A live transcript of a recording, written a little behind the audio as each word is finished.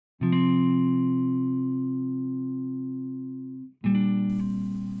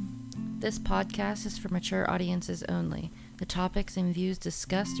This podcast is for mature audiences only. The topics and views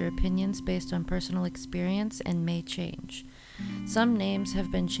discussed are opinions based on personal experience and may change. Some names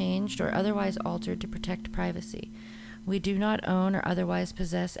have been changed or otherwise altered to protect privacy. We do not own or otherwise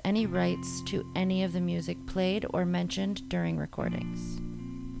possess any rights to any of the music played or mentioned during recordings.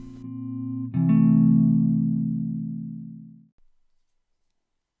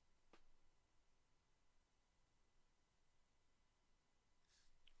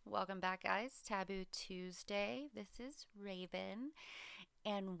 Welcome back, guys. Taboo Tuesday. This is Raven.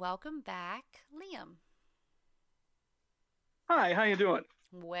 And welcome back, Liam. Hi, how you doing?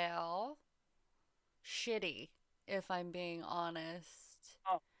 Well, shitty, if I'm being honest.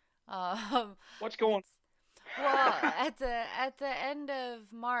 Oh, Um, what's going? it's well at the end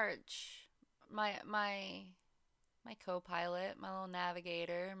of March, my co-pilot, my little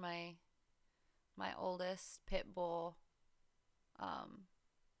navigator, my oldest pit bull, um,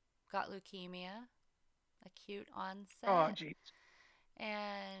 got leukemia, acute Oh, onset, geez.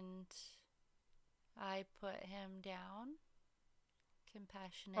 and I put him down,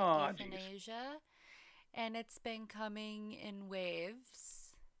 compassionate Oh, geez. euthanasia, and it's been coming in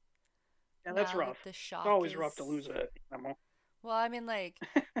waves. Yeah, that's Now rough. that the It's shock always rough to is, lose an animal. well, I mean, like,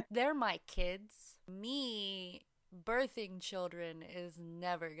 they're my kids. Me birthing children is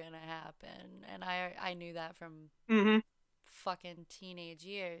never gonna happen, and I knew that from Mm-hmm. fucking teenage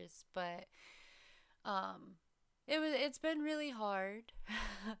years, but um it's been really hard.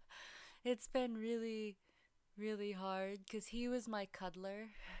 It's been really hard cuz he was my cuddler.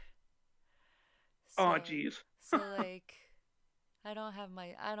 Oh, So geez. like I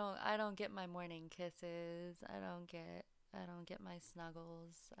don't get my morning kisses. I don't get my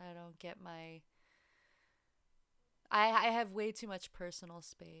snuggles. I don't get my I have way too much personal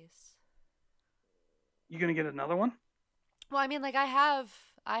space. You gonna get another one? Well, I mean, like I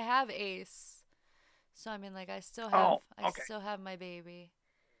have Ace. So I mean, like Oh, I okay. still have my baby.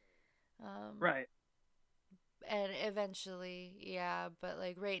 Um Right. and eventually, yeah, but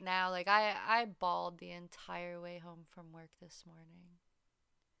like right now, like I bawled the entire way home from work this morning.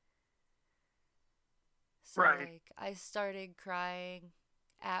 So Right. like I started crying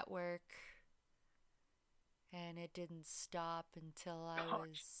at work and it didn't stop until I Oh,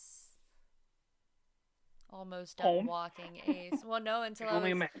 gee. was almost done Home. walking Ace. Well, no, I until can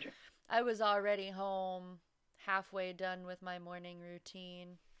only imagine. I was already home, halfway done with my morning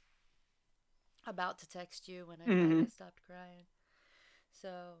routine, about to text you when I Mm-hmm. finally stopped crying.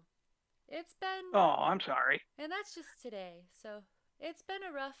 So it's been, Oh, I'm sorry. and that's just today. So it's been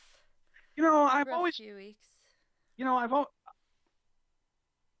a You know, I've rough always, few weeks. you know, I've, al-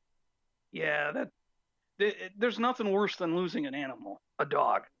 yeah, there's nothing worse than losing an animal, a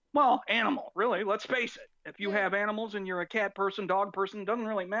dog. Well, animal, really. Let's face it. If you Yeah, have animals and you're a cat person, dog person, doesn't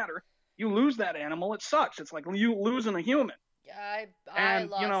really matter. You lose that animal, it sucks. It's like you losing a human. I And,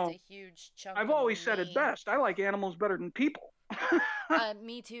 lost a huge chunk I've of always said it me. best. I like animals better than people.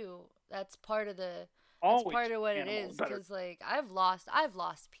 Me too. That's part of the. That's Always part of what it animals is. better. Cause like I've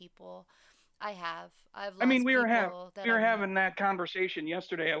lost people. I have. I've I mean, lost people that we were I've having known. that conversation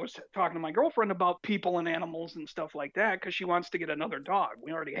yesterday. I was talking to my girlfriend about people and animals and stuff like that because she wants to get another dog.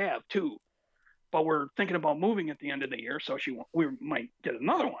 We already have two, but we're thinking about moving at the end of the year, so we might get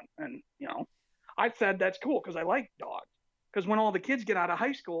another one. And I said that's cool because I like dogs. Because when all the kids get out of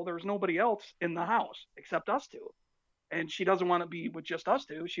high school, there's nobody else in the house except us two, and she doesn't want to be with just us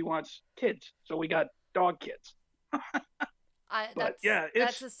two. She wants kids, so we got dog kids. I But that's yeah,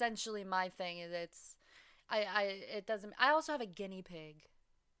 that's it's essentially my thing. Is it's I it doesn't. I also have a guinea pig.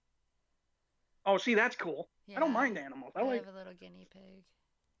 oh, see, that's cool. I don't Yeah, mind animals. I I like have a little guinea pig.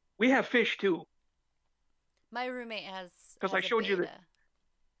 we have fish too My roommate has because has a beta.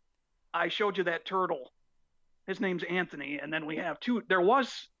 I showed you that turtle. His name's Anthony, and then we have two. There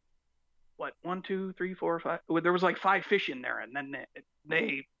was what, one, two, three, four, five. There was like five fish in there, and then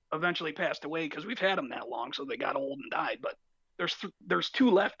they eventually passed away because we've had them that long, so they got old and died. But there's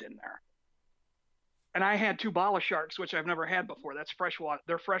two left in there, and I had two bala sharks, which I've never had before. That's freshwater.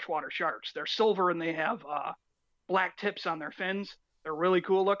 They're freshwater sharks. They're silver and they have black tips on their fins. They're really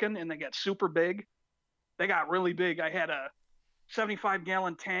cool looking, and they get super big. They got really big. I had a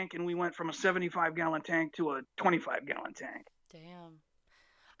 75-gallon tank, and we went from a 75-gallon tank to a 25-gallon tank. Damn.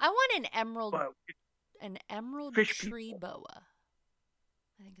 I want But an emerald fish tree people, boa.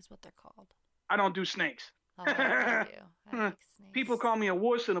 I think is what they're called. I don't do snakes. Oh, I do. I like People snakes. call me a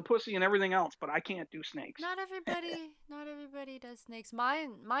wuss and a pussy and everything else, but I can't do snakes. Not everybody does snakes.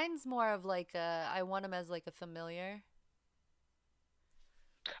 Mine's more of like a I want them as like a familiar.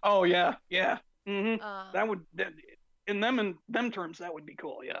 Oh yeah, yeah. Hmm. That Um would that, in them terms that would be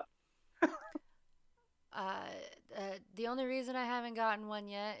cool. Yeah. The only reason I haven't gotten one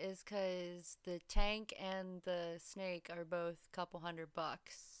yet is because the tank and the snake are both a couple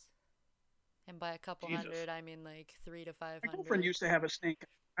 $100. And by a couple Jesus. hundred, I mean like three to five My girlfriend hundred. used to have a snake.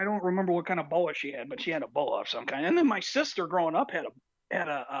 I don't remember what kind of boa she had, but she had a boa of some kind. And then my sister growing up had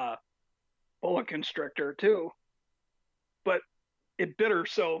a boa constrictor too, but it bit her,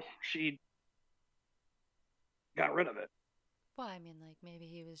 so she got rid of it. Well, I mean, like maybe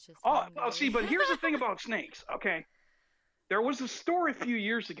he was just Oh, see, hungry. but here's the thing about snakes. Okay, there was a story a few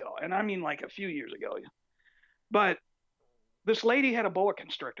years ago, and I mean like a few years ago, but this lady had a boa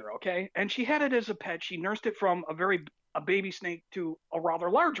constrictor, okay, and she had it as a pet. She nursed it from a baby snake to a rather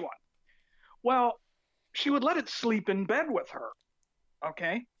large one. Well, she would let it sleep in bed with her,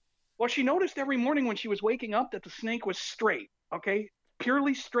 okay. Well, she noticed every morning when she was waking up that the snake was straight, okay,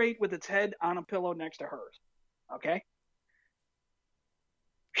 purely straight with its head on a pillow next to hers, okay.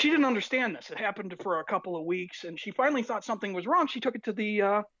 She didn't understand this. It happened for a couple of weeks, and she finally thought something was wrong. She took it to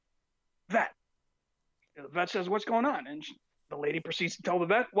the vet. The vet says, "What's going on?" And the lady proceeds to tell the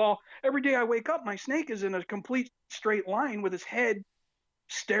vet, "Well, every day I wake up, my snake is in a complete straight line with his head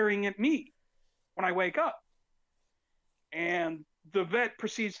staring at me when I wake up." And the vet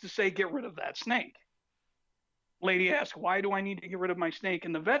proceeds to say, "Get rid of that snake." Lady asks, "Why do I need to get rid of my snake?"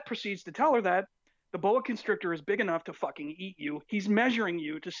 And the vet proceeds to tell her that the boa constrictor is big enough to fucking eat you. He's measuring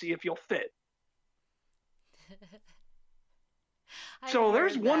you to see if you'll fit. I've So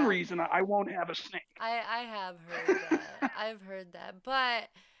there's heard one that. reason I won't have a snake. I have heard that. I've heard that. But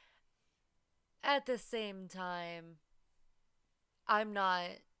at the same time, I'm not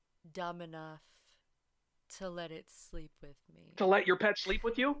dumb enough to let it sleep with me. To let your pet sleep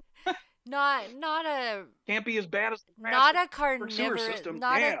with you Not a can't be as bad as the not a sewer carnivorous system.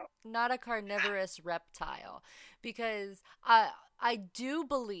 Damn. not a carnivorous reptile, because I do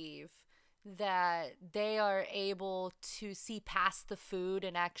believe that they are able to see past the food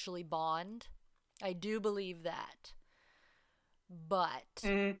and actually bond. I do believe that. But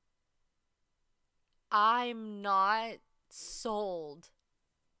Mm, I'm not sold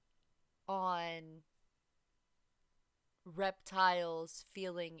on reptiles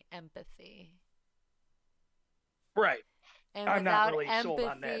feeling empathy. right. And I'm not really sold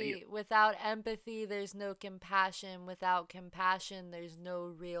on that either. without empathy, there's no compassion. Without compassion, there's no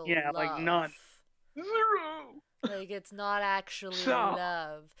real Yeah, like none. love. Zero. Like it's not actually So,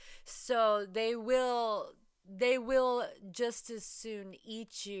 love. So they will just as soon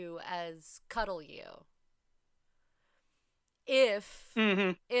eat you as cuddle you. If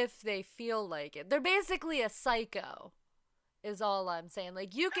mm-hmm, if they feel like it. They're basically a psycho, is all I'm saying.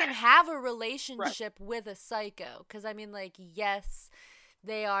 Like you can have a right. relationship with a psycho, cuz I mean like yes,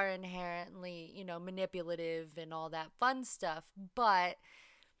 they are inherently, manipulative and all that fun stuff, but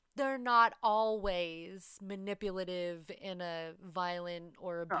they're not always manipulative in a violent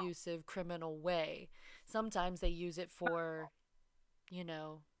or No, abusive criminal way. Sometimes they use it for, you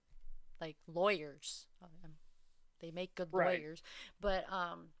know, like lawyers. They make good right, lawyers, but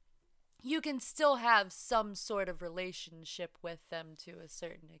you can still have some sort of relationship with them to a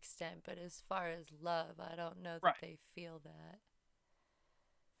certain extent, but as far as love, I don't know that right, they feel that.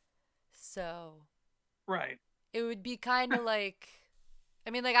 So, right. it would be kind of like, I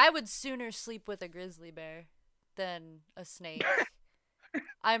mean, like I would sooner sleep with a grizzly bear than a snake.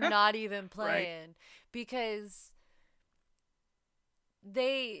 I'm not even Right. playing, because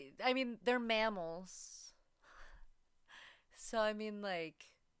I mean, they're mammals. So I mean, like,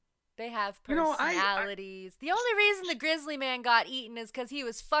 they have You know, personalities. The only reason the grizzly man got eaten is because he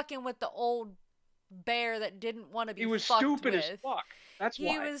was fucking with the old bear that didn't want to he be was fucked stupid as with. fuck. That's He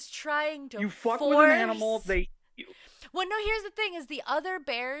why. was trying to You fuck with an animal, force. they eat you. Well, no. Here's the thing: is the other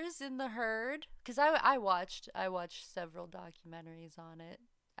bears in the herd? Because I watched several documentaries on it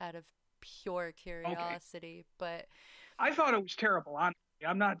out of pure Okay. curiosity, but I thought it was terrible. Honestly,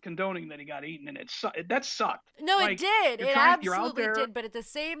 I'm not condoning that he got eaten, and that sucked. no, it Like did. It you're out absolutely there did. But at the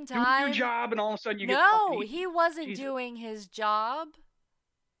same doing your time, job, and all of a sudden you get fucking no, eaten. he wasn't Jesus. doing his job.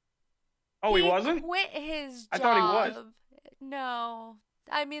 Oh, he He wasn't? quit his I thought he was. job. No.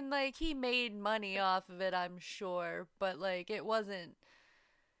 I mean, like, he made money off of it, I'm sure, but like it wasn't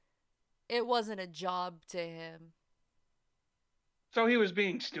a job to him. So he was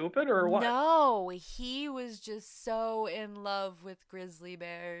being stupid, or what? No, he was just so in love with grizzly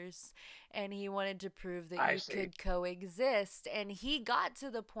bears, and he wanted to prove that I you see. could coexist, and he got to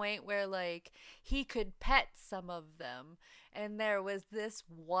the point where like he could pet some of them, and there was this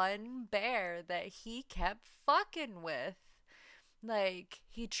one bear that he kept fucking with. Like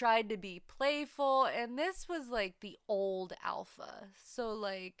he tried to be playful, and this was like the old alpha. So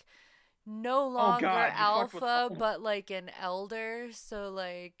like no Oh longer God, you fucked with. alpha, but like an elder. So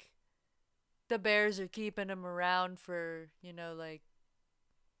like the bears are keeping him around for, like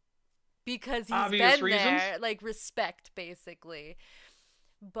because he's Obvious been reasons. there, like respect basically.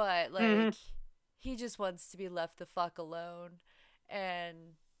 But Hmm. like he just wants to be left the fuck alone.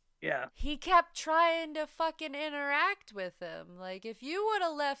 And Yeah. he kept trying to fucking interact with him. Like, if you would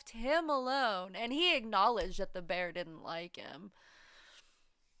have left him alone, and he acknowledged that the bear didn't like him.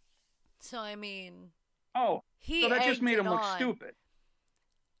 So, I mean, Oh, so he that just egged made it him look on. stupid.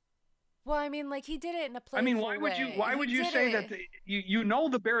 Well, I mean, like, he did it in a I mean, playful way. why He would you did say that it. you know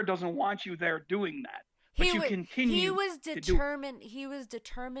the bear doesn't want you there doing that, He but you was he continue was to do it. determined. He was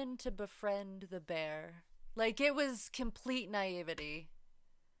determined to befriend the bear. Like it was complete naivety.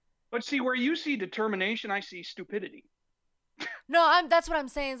 But see, where you see determination, I see stupidity. No, I'm. That's what I'm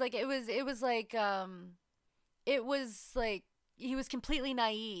saying. Is like it was. It was like it was like he was completely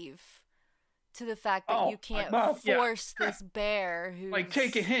naive to the fact that Oh, you can't well, yeah, force this bear like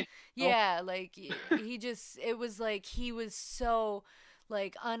take a who's hint. Oh, yeah, like he just it was like he was so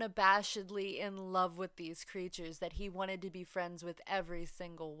like unabashedly in love with these creatures that he wanted to be friends with every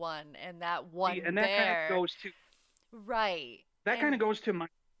single one, and that see, one and bear, right. that kind And of goes to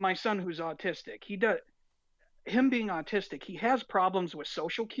my son who's autistic. He does him being autistic. He has problems with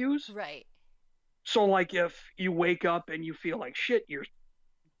social cues. right. So, like, if you wake up and you feel like shit,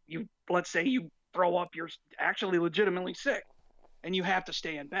 let's say you throw up, you're actually legitimately sick, and you have to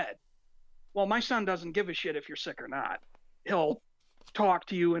stay in bed. Well, my son doesn't give a shit if you're sick or not. He'll talk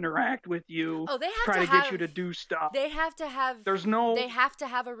to you, interact with you, Oh, they have try to to get you have to do stuff. they have to have There's no they have to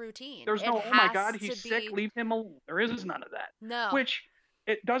have a routine. there's It no, oh my has God, to he's sick, be leave him alone. There is none of that. no. Which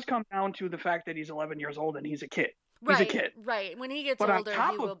it does come down to the fact that he's 11 years old and he's a kid. He's a Right, kid. right. When he gets But on older,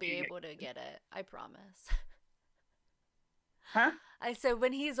 he top of will be being a able to kid, get it. I promise. huh? I said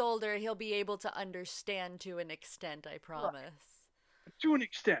when he's older, he'll be able to understand to an extent, I Right. promise. To an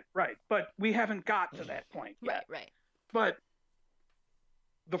extent, right. But we haven't got to that point Right, yet. right. But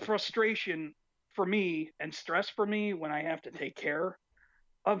the frustration for me and stress for me when I have to take care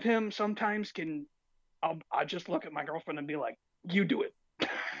of him sometimes I just look at my girlfriend and be like, "You do it,"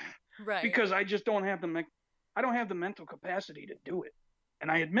 Right. because I don't have the mental capacity to do it,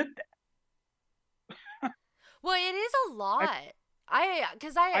 and I admit that. Well, it is a I lot.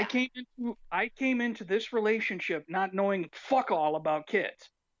 Cuz I came into this relationship not knowing fuck all about kids,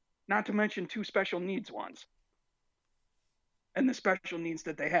 not to mention two special needs ones, and the special needs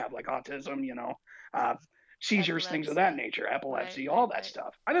that they have, like autism, uh, seizures, things of that epilepsy. nature, Right, epilepsy, right, all that right.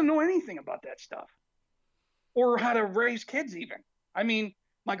 stuff. I didn't know anything about that stuff or how to raise kids, even. I mean,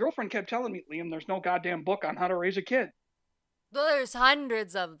 my girlfriend kept telling me, Liam, there's no goddamn book on how to raise a kid. Well, there's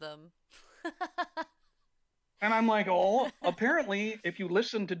hundreds of them. And I'm like, oh, apparently, if you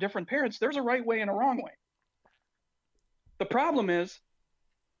listen to different parents, there's a right way and a wrong way. The problem is,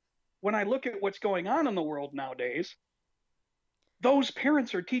 when I look at what's going on in the world nowadays, those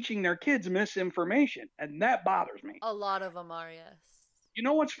parents are teaching their kids misinformation, and that bothers me. A lot of them are, yes. You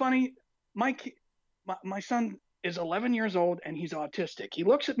know what's funny? My my son is 11 years old and he's autistic. He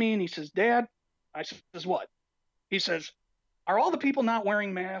looks at me and he says, "Dad," I says, "What?" He says, "Are all the people not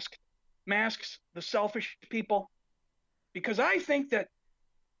wearing masks the selfish people? Because I think that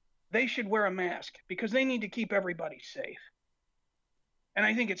they should wear a mask because they need to keep everybody safe. And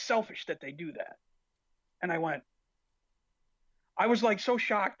I think it's selfish that they do that." And I was like so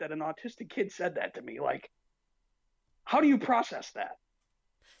shocked that an autistic kid said that to me. Like, how do you process that?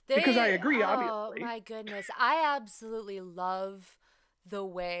 Because I agree, Oh obviously. my goodness. I absolutely love the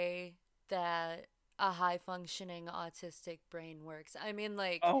way that a high functioning autistic brain works. I mean,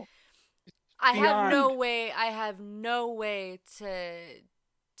 like, Oh, no beyond. way, I have no way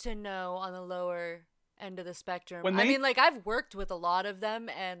to know on the lower end of the spectrum. When I they mean, like I've worked with a lot of them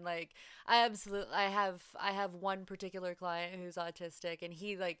and like I have one particular client who's autistic and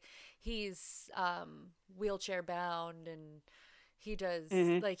he's wheelchair bound and he does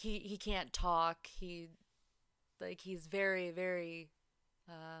mm-hmm, like he can't talk. He's very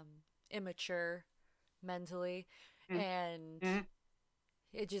immature mentally and mm-hmm.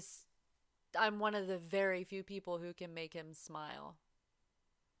 it just I'm one of the very few people who can make him smile.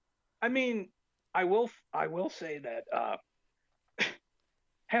 I mean, I will say that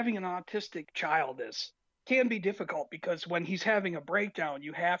having an autistic child is can be difficult because when he's having a breakdown,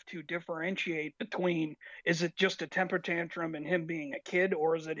 you have to differentiate between is it just a temper tantrum and him being a kid,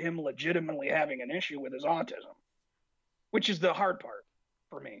 or is it him legitimately having an issue with his autism, which is the hard part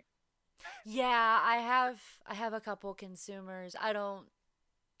for me. Yeah, I have a couple consumers. I don't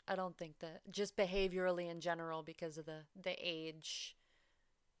think that just behaviorally in general because of the age.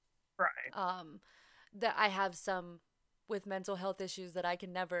 Right. That I have some with mental health issues that I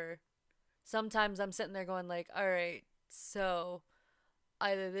can never. Sometimes I'm sitting there going like, all right, so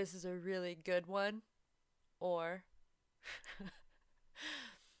either this is a really good one or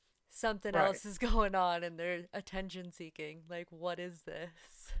something Right. else is going on and they're attention seeking. Like, what is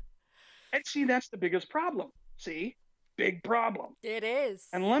this? And see, that's the biggest problem. See, big problem. It is.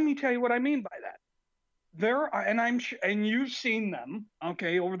 And let me tell you what I mean by that. There are, and and you've seen them,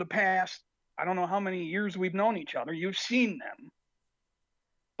 okay, over the past, I don't know how many years we've known each other. You've seen them.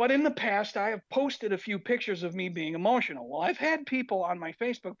 But in the past, I have posted a few pictures of me being emotional. Well, I've had people on my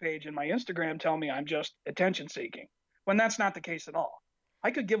Facebook page and my Instagram tell me I'm just attention seeking, when that's not the case at all. I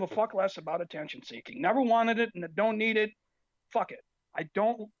could give a fuck less about attention seeking. Never wanted it and don't need it. Fuck it. I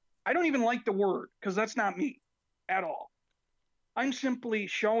don't even like the word because that's not me at all. I'm simply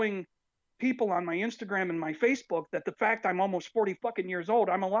showing people on my Instagram and my Facebook that the fact I'm almost 40 fucking years old,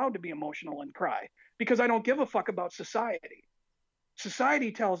 I'm allowed to be emotional and cry because I don't give a fuck about society.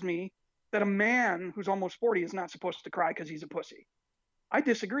 Society tells me that a man who's almost 40 is not supposed to cry because he's a pussy. I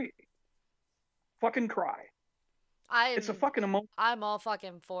disagree. Fucking cry. It's a fucking emotion. I'm all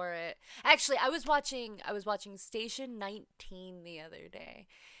fucking for it. Actually, I was watching Station 19 the other day,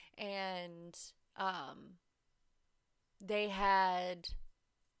 and they had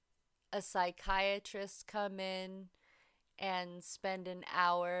a psychiatrist come in and spend an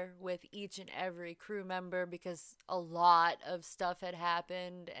hour with each and every crew member because a lot of stuff had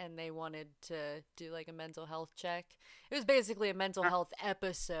happened and they wanted to do like a mental health check. It was basically a mental health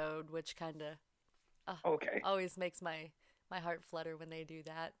episode, which kind of Okay. always makes my heart flutter when they do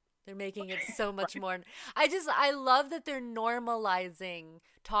that. They're making it so much more. I love that they're normalizing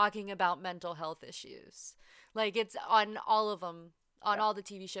talking about mental health issues. Like it's on all of them, on all the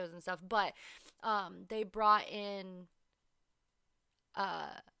TV shows and stuff. But they brought in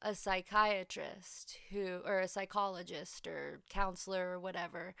a psychiatrist or a psychologist or counselor or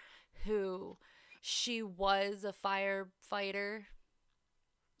whatever, who she was a firefighter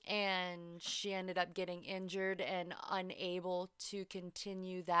and she ended up getting injured and unable to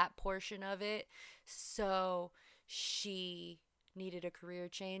continue that portion of it. So she needed a career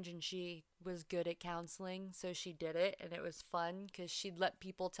change and she was good at counseling, so she did it, and it was fun because she'd let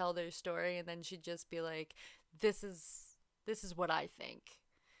people tell their story and then she'd just be like, this is what I think.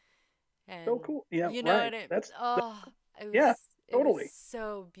 And So cool. Yeah, you know right. what it That's oh it was yeah, it was totally.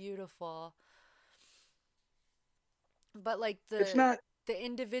 so beautiful. But like It's the not. the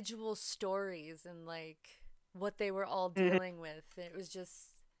individual stories and like what they were all Mhm. dealing with, it was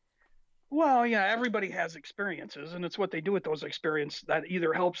just Well, yeah, everybody has experiences, and it's what they do with those experiences that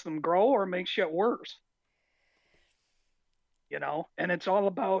either helps them grow or makes shit worse. And it's all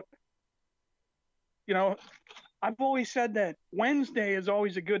about, you know, I've always said that Wednesday is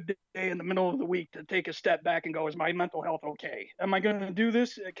always a good day in the middle of the week to take a step back and go, is my mental health okay? Am I going to do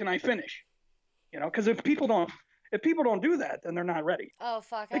this? Can I finish? Because if people don't do that, then they're not ready. oh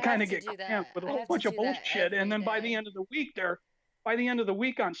fuck, I They kind have of to get do cramped that. with a I whole have to bunch of do that bullshit, and every then day. by the end of the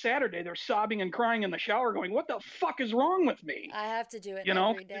week on Saturday, they're sobbing and crying in the shower, going, "What the fuck is wrong with me?" I have to do it You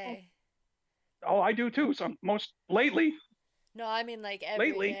know? every day. Oh, I do too. So most No, I mean like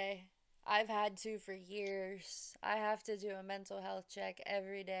every lately, day. I've had to for years. I have to do a mental health check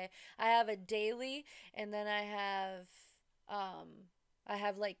every day. I have a daily, and then um I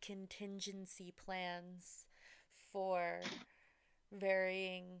have like contingency plans for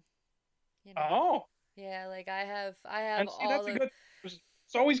varying, you know. oh, Yeah, like I have and see, all that's a of. good.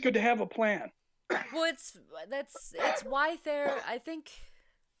 It's always good to have a plan. Well, it's why I think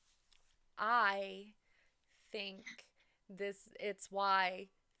it's why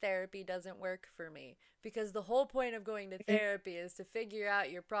therapy doesn't work for me, because the whole point of going to therapy is to figure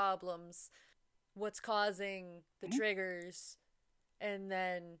out your problems, what's causing the Mhm. triggers, and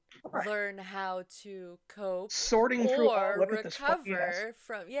then Right. learn how to cope Sorting through. Oh, or look at this fucking mess. recover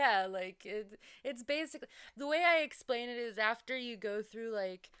from, yeah, like it's basically the way I explain it is after you go through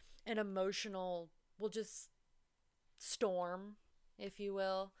like an emotional, well, just storm, if you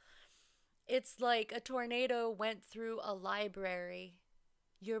will. It's like a tornado went through a library.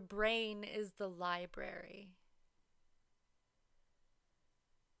 Your brain is the library.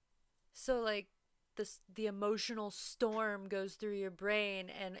 So like the emotional storm goes through your brain,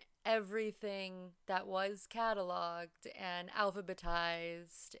 and everything that was cataloged and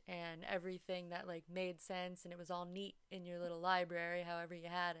alphabetized and everything that like made sense and it was all neat in your little library, however you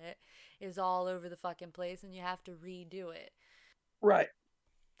had it, is all over the fucking place and you have to redo it. Right.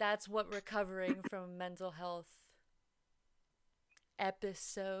 That's what recovering from a mental health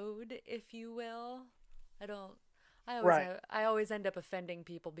episode, if you will. I don't Right. I always end up offending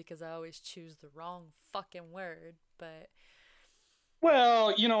people because I always choose the wrong fucking word. But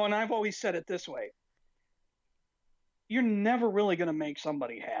Well, and I've always said it this way. You're never really going to make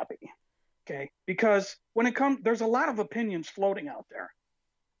somebody happy. Okay? Because when it comes, there's a lot of opinions floating out there.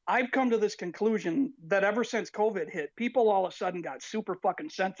 I've come to this conclusion that ever since COVID hit, people all of a sudden got super fucking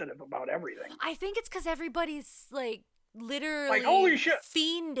sensitive about everything. I think it's because everybody's like Like, literally holy shit.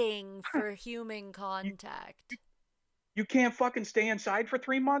 fiending for human contact. You can't fucking stay inside for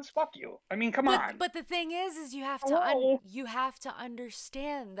 3 months? Fuck you. I mean, come on. But the thing is you have you have to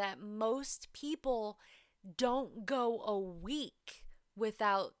understand that most people don't go a week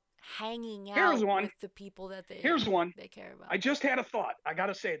without hanging out with the people that they care about. I just had a thought. I got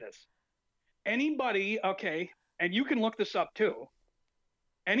to say this. Anybody, okay, and you can look this up too.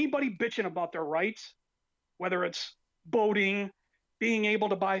 Anybody bitching about their rights, whether it's boating, being able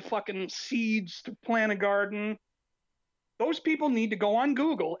to buy fucking seeds to plant a garden, those people need to go on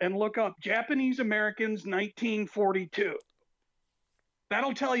Google and look up Japanese Americans 1942.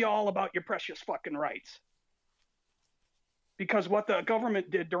 That'll tell you all about your precious fucking rights. Because what the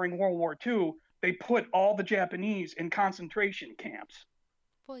government did during World War II, they put all the Japanese in concentration camps.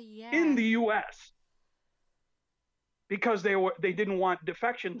 Well, yeah. In the U.S. Because they didn't want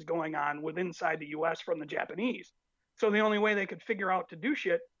defections going on inside the U.S. from the Japanese. So the only way they could figure out to do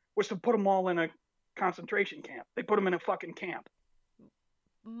shit was to put them all in a concentration camp. They put them in a fucking camp.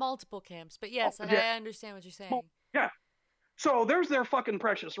 Multiple camps, but yes, I understand what you're saying. Well, yeah. So there's their fucking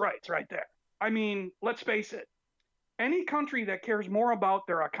precious rights right there. I mean, let's face it. Any country that cares more about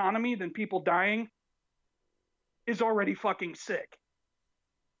their economy than people dying is already fucking sick.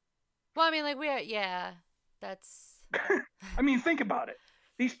 Well, I mean, like, that's... I mean, think about it.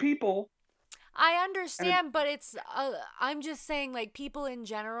 These people... I understand, but it's... I'm just saying, like, people in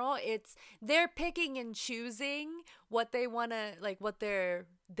general, they're picking and choosing what they want to... Like, what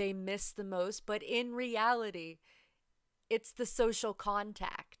they miss the most, but in reality, it's the social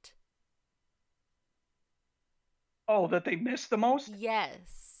contact. Oh, that they miss the most?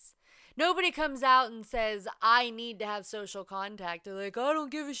 Yes. Nobody comes out and says, I need to have social contact. They're like, I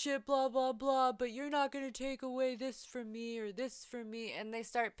don't give a shit, blah, blah, blah, but you're not going to take away this from me or this from me. And they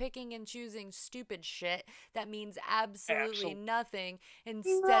start picking and choosing stupid shit that means absolutely nothing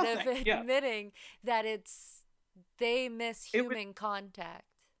instead of admitting that they miss human contact.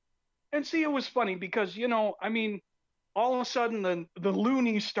 And see, it was funny because, I mean, all of a sudden the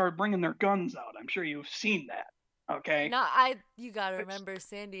loonies start bringing their guns out. I'm sure you've seen that. Okay. You gotta remember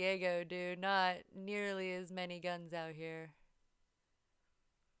San Diego, dude. Not nearly as many guns out here.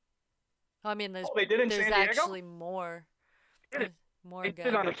 I mean, there's actually more. More guns. They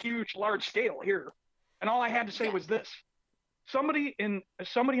did on a huge, large scale here, and all I had to say was this: somebody in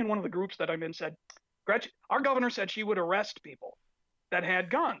one of the groups that I'm in said, Gretchen, our governor said she would arrest people that had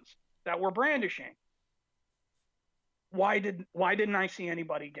guns that were brandishing. Why didn't I see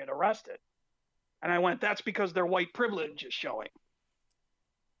anybody get arrested? And I went, that's because their white privilege is showing.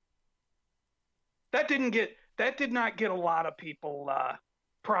 That did not get a lot of people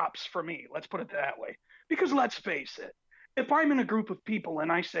props for me. Let's put it that way. Because let's face it, if I'm in a group of people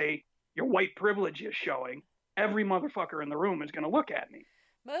and I say your white privilege is showing, every motherfucker in the room is going to look at me.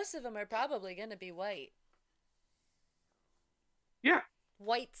 Most of them are probably going to be white. Yeah.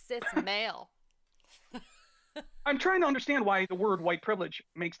 White cis male. I'm trying to understand why the word white privilege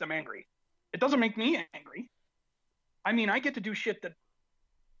makes them angry. It doesn't make me angry. I mean, I get to do shit that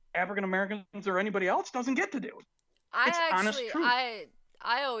African Americans or anybody else doesn't get to do. Honest truth. I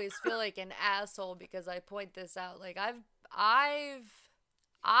always feel like an asshole because I point this out. Like I've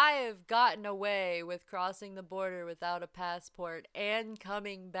gotten away with crossing the border without a passport and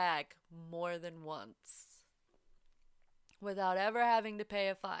coming back more than once without ever having to pay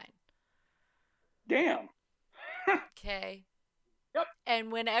a fine. Damn. Okay. Yep.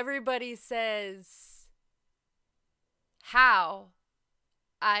 And when everybody says how,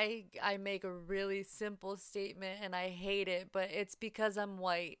 I make a really simple statement and I hate it, but it's because I'm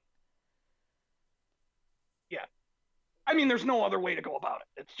white. Yeah. I mean, there's no other way to go about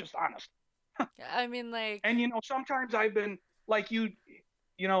it. It's just honest. I mean, like... And, sometimes I've been, like,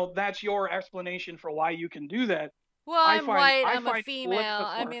 that's your explanation for why you can do that. Well, I'm white, I'm a female.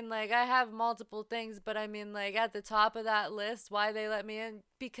 I mean, like, I have multiple things, but I mean, like, at the top of that list, why they let me in?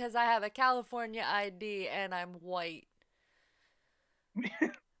 Because I have a California ID and I'm white.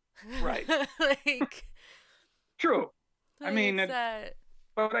 Right. Like... True. I mean,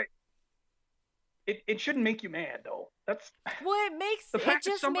 but it shouldn't make you mad, though. That's... Well, it makes... The fact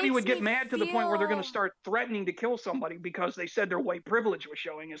that somebody would get mad to the point where they're going to start threatening to kill somebody because they said their white privilege was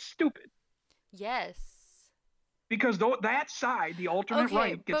showing is stupid. Yes. because that side, the alternate Okay,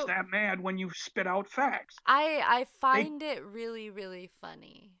 right, gets but that mad when you spit out facts. I They, find it really, really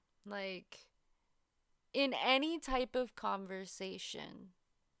funny. Like, in any type of conversation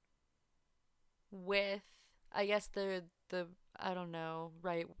with, I guess the I don't know,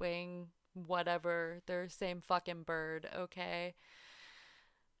 right wing, whatever, they're same fucking bird, okay?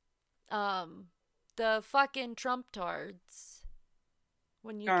 Um, the fucking Trump tards,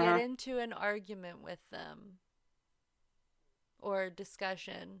 when you get uh-huh. into an argument with them or a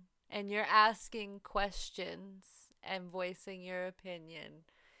discussion and you're asking questions and voicing your opinion,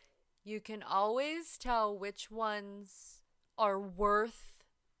 you can always tell which ones are worth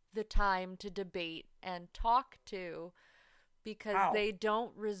the time to debate and talk to because How? they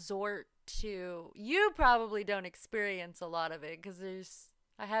don't resort to. You probably don't experience a lot of it because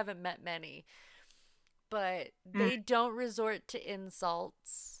I haven't met many, but Mm. they don't resort to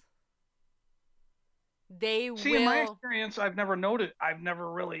insults. They See, in my will. experience, I've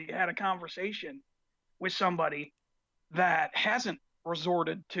never really had a conversation with somebody that hasn't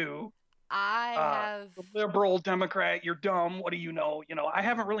resorted to I have. the liberal Democrat, you're dumb, what do you know? You know, I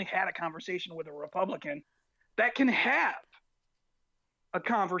haven't really had a conversation with a Republican that can have a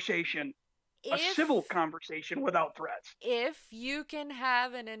conversation, a civil If conversation without threats. if you can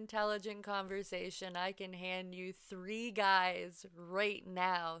have an intelligent conversation, I can hand you three guys right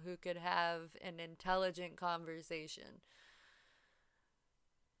now who could have an intelligent conversation.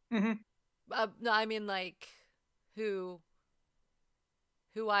 Hmm. No, I mean like who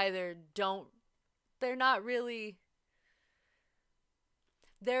who either don't they're not really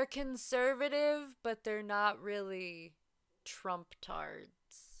they're conservative, but they're not really Trump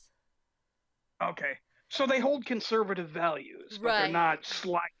tards. Okay. So they hold conservative values, but they're Right. not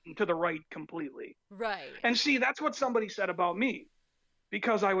sliding to the right completely. Right. And see, that's what somebody said about me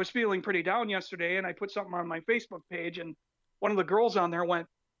because I was feeling pretty down yesterday and I put something on my Facebook page and one of the girls on there went,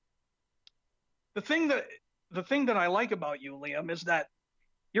 the thing that the thing that I like about you, Liam, is that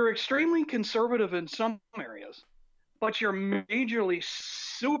you're extremely conservative in some areas, but you're majorly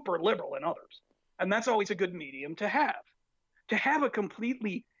super liberal in others. And that's always a good medium to have. To have a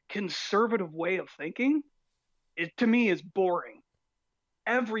completely conservative way of thinking, it to me is boring.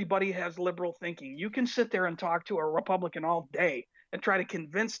 Everybody has liberal thinking. You can sit there and talk to a Republican all day and try to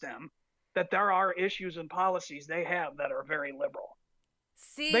convince them that there are issues and policies they have that are very liberal.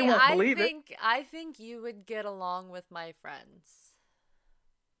 They See, won't I believe it. think I think you would get along with my friends.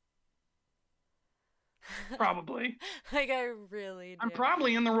 Probably. Like I really I'm do.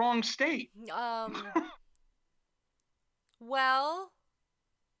 probably in the wrong state. Um, well,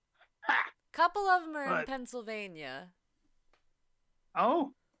 Ha! couple of them are in But Pennsylvania.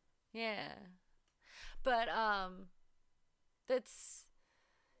 oh, Yeah. But that's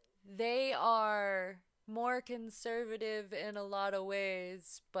they are more conservative in a lot of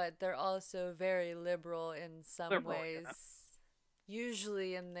ways, but they're also very liberal in some liberal, ways. yeah.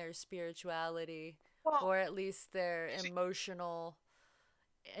 Usually in their spirituality Well, or at least their see, emotional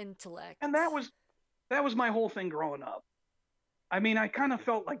intellect. and that was my whole thing growing up. I mean, I kind of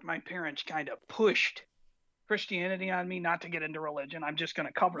felt like my parents kind of pushed Christianity on me, not to get into religion. I'm just going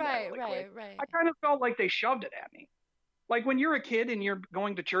to cover that Right, really quick. right, right. I kind of felt like they shoved it at me. Like when you're a kid and you're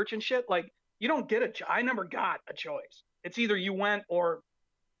going to church and shit, like you don't get I never got a choice. It's either you went or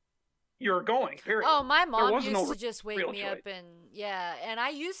you're going, period. Oh, my There mom was used no to just wake real me up choice. and yeah, and I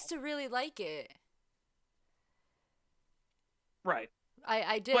used to really like it. Right.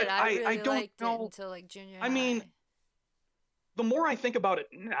 I did. But I I really don't liked it know. until like junior I mean, high. the more I think about it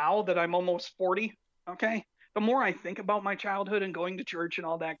now that I'm almost 40, okay, the more I think about my childhood and going to church and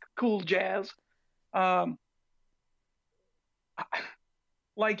all that cool jazz. Um,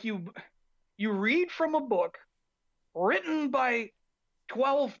 like you read from a book written by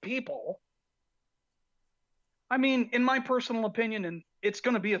 12 people. I mean, in my personal opinion, and it's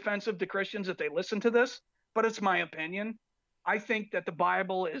going to be offensive to Christians if they listen to this, but it's my opinion. I think that the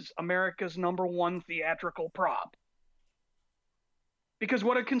Bible is America's number one theatrical prop. Because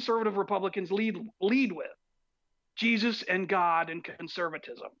what do conservative Republicans lead with? Jesus and God and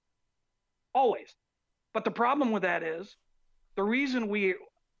conservatism. Always. But the problem with that is the reason we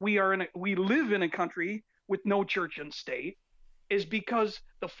live in a country with no church and state is because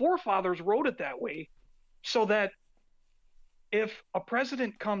the forefathers wrote it that way so that if a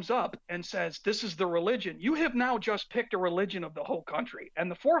president comes up and says this is the religion, you have now just picked a religion of the whole country.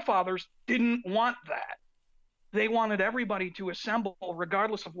 And the forefathers didn't want that. They wanted everybody to assemble,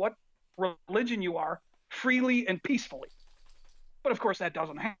 regardless of what religion you are, freely and peacefully. But of course, that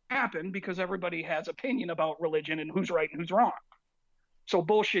doesn't happen because everybody has opinion about religion and who's right and who's wrong. So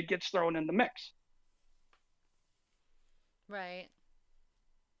bullshit gets thrown in the mix. Right.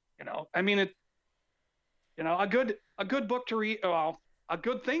 I mean, a good book to read. Well, a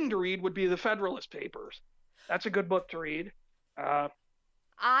good thing to read would be the Federalist Papers. That's a good book to read. Uh,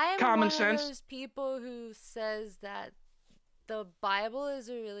 I'm Common one of Sense. those people who says that the Bible is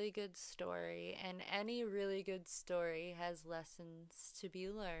a really good story, and any really good story has lessons to be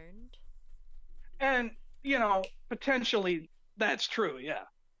learned. And, potentially that's true, yeah.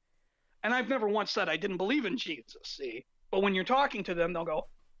 And I've never once said I didn't believe in Jesus, see? But when you're talking to them, they'll go,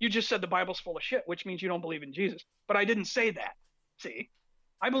 you just said the Bible's full of shit, which means you don't believe in Jesus. But I didn't say that, see?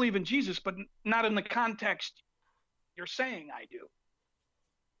 I believe in Jesus, but not in the context you're saying I do.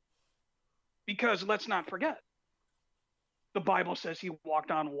 Because let's not forget, the Bible says he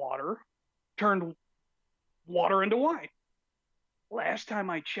walked on water, turned water into wine. Last time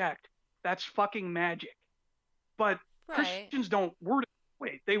I checked, that's fucking magic. But Right. Christians don't word it that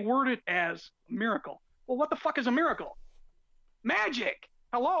way. They word it as a miracle. Well, what the fuck is a miracle? Magic.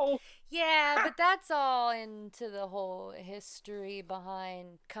 Hello? Yeah, but that's all into the whole history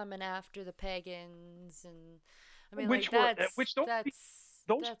behind coming after the pagans, and I mean, like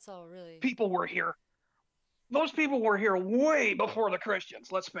Those that's all really. people were here. Those people were here way before the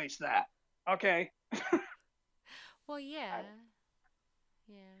Christians. Let's face that. Okay? Well, yeah,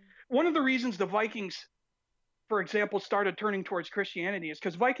 yeah. One of the reasons the Vikings, for example, started turning towards Christianity is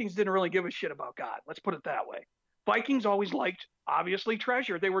because Vikings didn't really give a shit about God. Let's put it that way. Vikings always liked, obviously,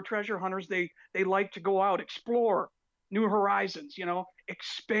 treasure. They were treasure hunters. They liked to go out, explore new horizons.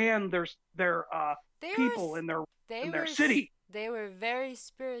 Expand their They people were in their they in their were city. they were very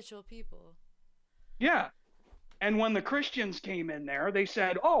spiritual people. Yeah. And when the Christians came in there, they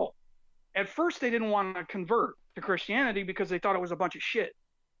said, "Oh." At first, they didn't want to convert to Christianity because they thought it was a bunch of shit.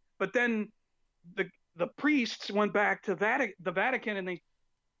 But then the priests went back to the Vatican and they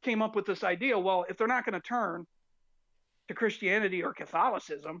came up with this idea. Well, if they're not going to turn to Christianity or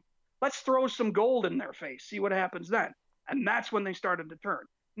Catholicism, let's throw some gold in their face, see what happens then. And that's when they started to turn.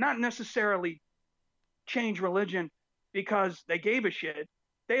 Not necessarily change religion because they gave a shit.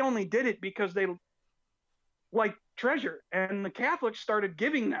 They only did it because they liked treasure. And the Catholics started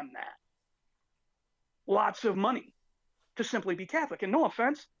giving them that. Lots of money to simply be Catholic. And no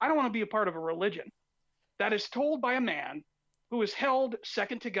offense, I don't want to be a part of a religion that is told by a man who is held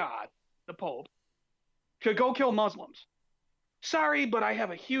second to God, the Pope, to go kill Muslims. Sorry, but I have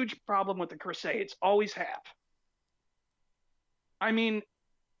a huge problem with the Crusades. Always have. I mean,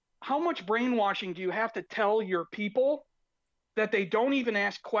 how much brainwashing do you have to tell your people that they don't even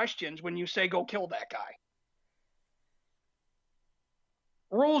ask questions when you say go kill that guy?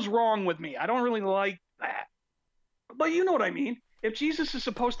 Rules wrong with me. I don't really like that. But you know what I mean. If Jesus is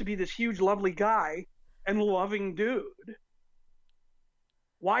supposed to be this huge, lovely guy and loving dude,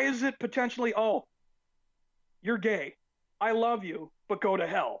 why is it potentially, oh, you're gay. I love you, but go to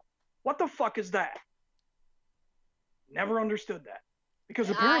hell. What the fuck is that? Never understood that. Because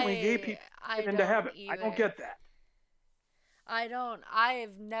apparently gay people get into heaven. I don't get that.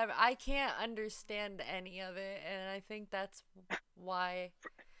 I can't understand any of it, and I think that's why.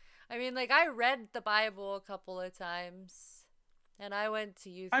 I mean, like, I read the Bible a couple of times, and I went to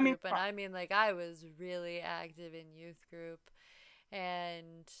youth group, and I mean, like, I was really active in youth group,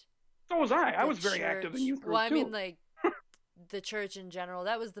 and so was I. I was very active in youth group, well, I mean, like, the church in general,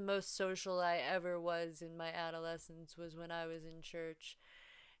 that was the most social I ever was in my adolescence, was when I was in church.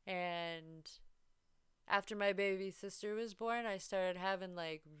 And after my baby sister was born, I started having,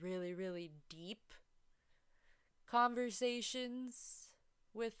 like, really, really deep conversations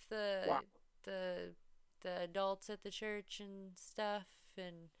with the adults at the church and stuff,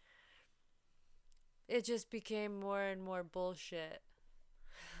 and it just became more and more bullshit.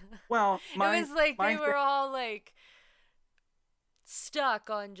 Well, it was like they were all like stuck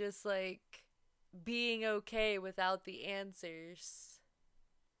on just like being okay without the answers,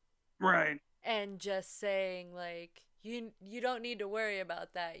 right? And just saying like, you don't need to worry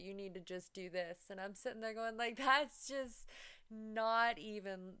about that, you need to just do this. And I'm sitting there going like, that's just not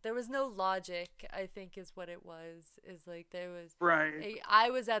even, there was no logic, I think is what it was. Is like there was, right, I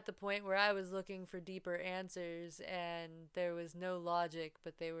was at the point where I was looking for deeper answers and there was no logic,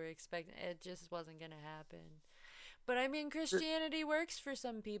 but they were expecting, it just wasn't gonna happen. But I mean, Christianity works for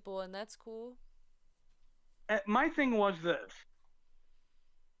some people, and that's cool. My thing was this,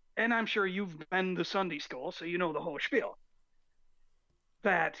 and I'm sure you've been to Sunday school, so you know the whole spiel,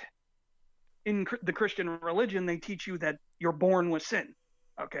 that in the Christian religion, they teach you that you're born with sin,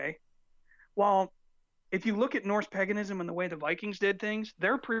 okay? Well, if you look at Norse paganism and the way the Vikings did things,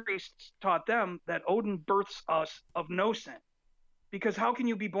 their priests taught them that Odin births us of no sin. Because how can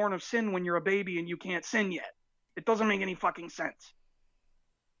you be born of sin when you're a baby and you can't sin yet? It doesn't make any fucking sense.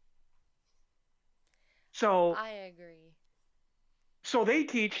 So I agree. so they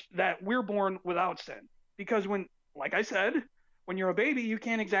teach that we're born without sin because when, like I said, when you're a baby, you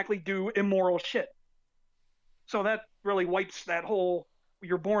can't exactly do immoral shit. So that really wipes that whole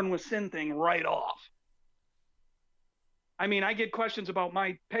you're born with sin thing right off. I mean, I get questions about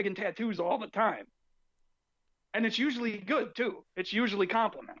my pagan tattoos all the time. And it's usually good too. It's usually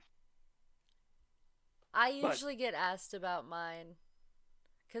compliments. I But usually get asked about mine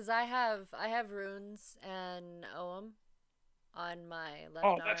because I have runes and Ogham on my left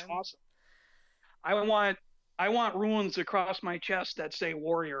oh, that's arm. awesome. I want I want runes across my chest that say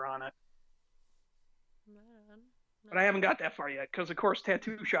warrior on it. Man, But I haven't man. got that far yet because of course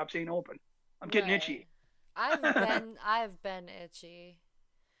tattoo shops ain't open. I'm getting Right. itchy. I've been itchy.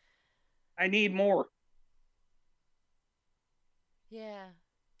 I need more. Yeah.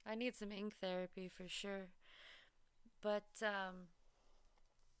 I need some ink therapy for sure. But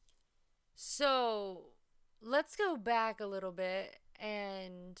so let's go back a little bit,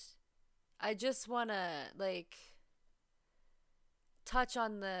 and I just want to like touch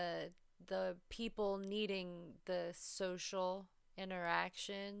on the people needing the social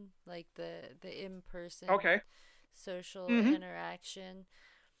interaction, like the in-person Okay. social Mm-hmm. interaction.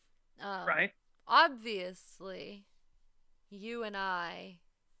 Um, Right. Obviously, you and I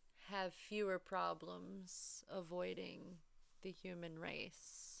have fewer problems avoiding the human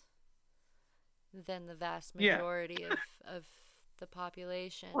race than the vast Yeah. majority of the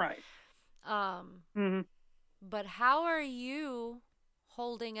population. Right. Um, Mm-hmm. but how are you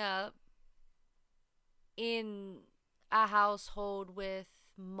holding up in a household with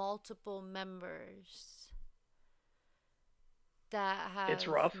multiple members that It's have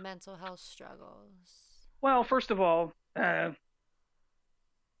rough. mental health struggles? Well, first of all, I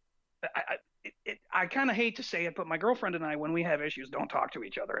kind of hate to say it, but my girlfriend and I, when we have issues, don't talk to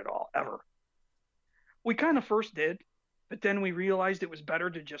each other at all, ever. We kind of first did, but then we realized it was better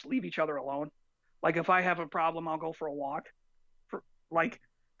to just leave each other alone. Like if I have a problem, I'll go for a walk. For like,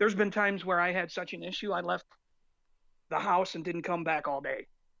 there's been times where I had such an issue, I left the house and didn't come back all day.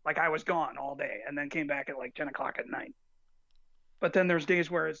 Like I was gone all day, and then came back at like 10 o'clock at night. But then there's days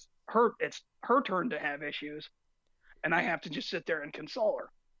where it's her turn to have issues, and I have to just sit there and console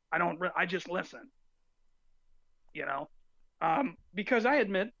her. I just listen, you know, because I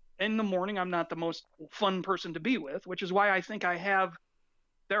admit in the morning I'm not the most fun person to be with, which is why I think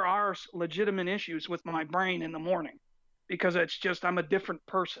there are legitimate issues with my brain in the morning because it's just I'm a different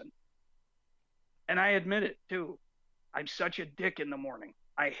person, and I admit it too. I'm such a dick in the morning.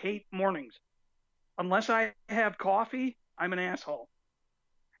 I hate mornings. Unless I have coffee, I'm an asshole.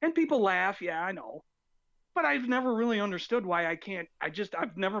 And people laugh, yeah, I know. But I've never really understood why I can't.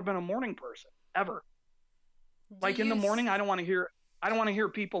 I've never been a morning person ever. Do Like in the you morning, I don't want to hear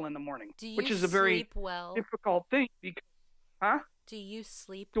people in the morning, do which you is a very sleep well? difficult thing because, huh? Do you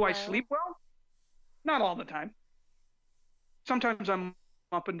sleep Do I sleep well? well? Not all the time. Sometimes I'm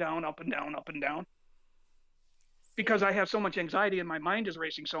up and down, up and down, up and down because I See, have so much anxiety and my mind is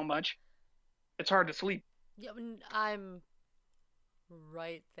racing so much. It's hard to sleep. yeah, I'm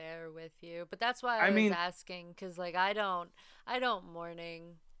right there with you. But that's why I I was mean, asking, cuz like I don't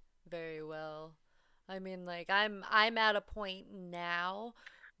morning very well. I mean, like I'm at a point now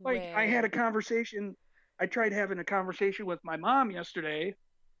like I had a where conversation. I tried having a conversation with my mom yesterday,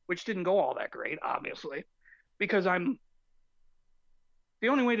 which didn't go all that great, obviously, because the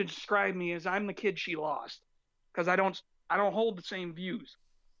only way to describe me is I'm the kid she lost because I don't hold the same views.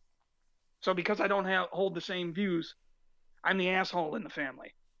 So because I don't hold the same views, I'm the asshole in the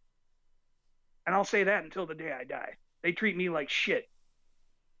family, and I'll say that until the day I die. They treat me like shit,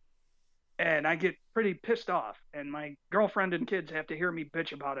 and I get pretty pissed off. And my girlfriend and kids have to hear me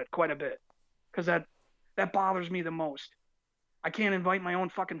bitch about it quite a bit because that bothers me the most. I can't invite my own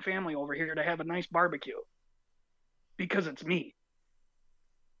fucking family over here to have a nice barbecue because it's me.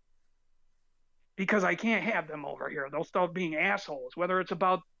 Because I can't have them over here. They'll start being assholes, whether it's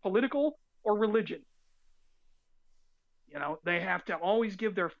about political or religion. You know, they have to always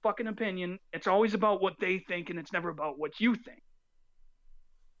give their fucking opinion. It's always about what they think, and it's never about what you think.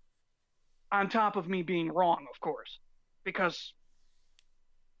 On top of me being wrong, of course, because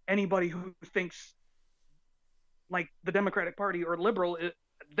anybody who thinks like the Democratic Party or liberal,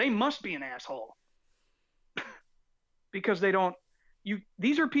 they must be an asshole because they don't.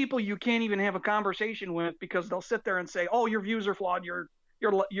 These are people you can't even have a conversation with because they'll sit there and say, "Oh, your views are flawed. You're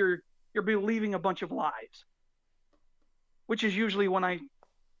believing a bunch of lies," which is usually when I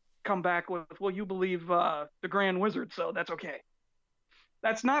come back with, "Well, you believe the Grand Wizard, so that's okay."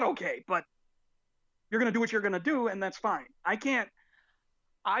 That's not okay, but You're going to do what you're going to do, and that's fine.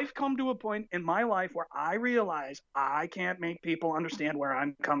 I've come to a point in my life where I realize I can't make people understand where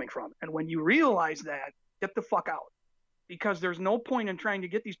I'm coming from. And when you realize that, get the fuck out. Because there's no point in trying to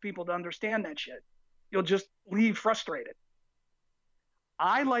get these people to understand that shit. You'll just leave frustrated.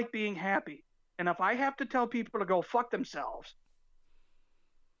 I like being happy. And if I have to tell people to go fuck themselves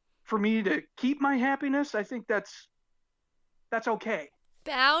for me to keep my happiness, I think that's okay.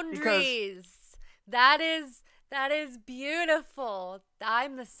 Boundaries. That is beautiful.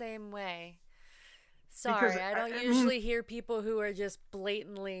 I'm the same way. Sorry, I don't usually hear people who are just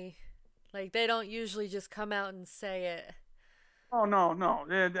blatantly, like, they don't usually just come out and say it. Oh, no.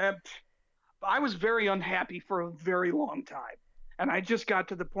 I was very unhappy for a very long time. And I just got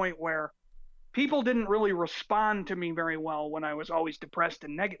to the point where people didn't really respond to me very well when I was always depressed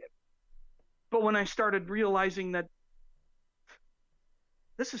and negative. But when I started realizing that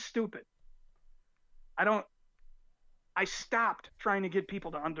this is stupid, I stopped trying to get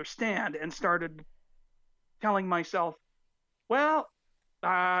people to understand and started telling myself, well,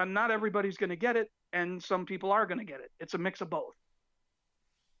 not everybody's going to get it, and some people are going to get it. It's a mix of both.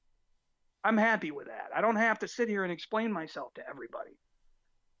 I'm happy with that. I don't have to sit here and explain myself to everybody.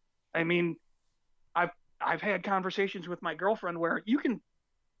 I mean, I've had conversations with my girlfriend where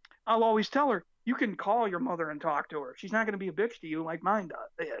I'll always tell her, you can call your mother and talk to her. She's not going to be a bitch to you like mine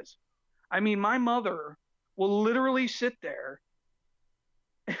is. I mean, my mother will literally sit there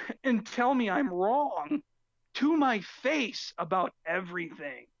and tell me I'm wrong to my face about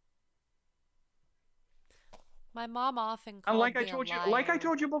everything. My mom often called like me I told a liar. you, like I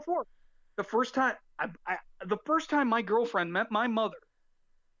told you before, the first time my girlfriend met my mother,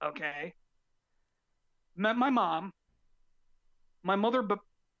 okay, met my mom, my mother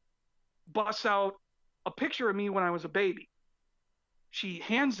busts out a picture of me when I was a baby. She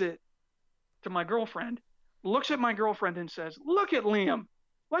hands it to my girlfriend, looks at my girlfriend and says, "Look at Liam.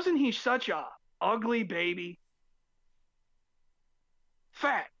 Wasn't he such a ugly baby?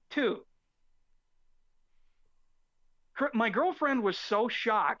 Fat, too." My girlfriend was so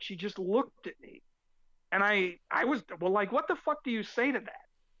shocked, she just looked at me. And I was, well, like, what the fuck do you say to that?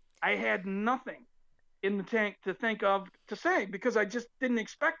 I had nothing in the tank to think of to say because I just didn't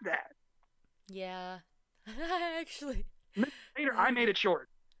expect that. Yeah. Actually. Later, I made it short.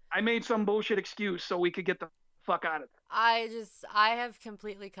 I made some bullshit excuse so we could get the fuck out of there. I have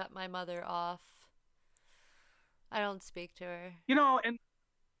completely cut my mother off. I don't speak to her. You know, and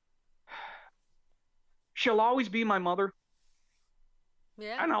she'll always be my mother.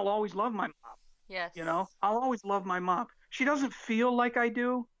 Yeah. And I'll always love my mom. Yes. You know, I'll always love my mom. She doesn't feel like I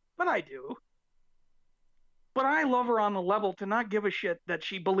do, but I do. But I love her on the level to not give a shit that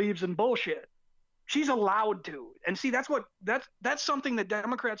she believes in bullshit. She's allowed to. And see, that's something that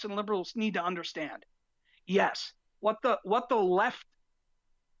Democrats and liberals need to understand. Yes, what the left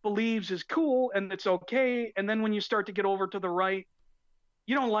believes is cool and it's okay, and then when you start to get over to the right,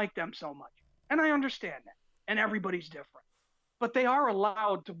 you don't like them so much. And I understand that. And everybody's different. But they are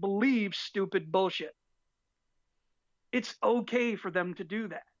allowed to believe stupid bullshit. It's okay for them to do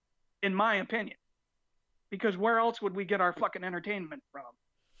that, in my opinion. Because where else would we get our fucking entertainment from?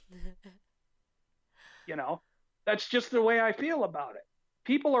 You know, that's just the way I feel about it.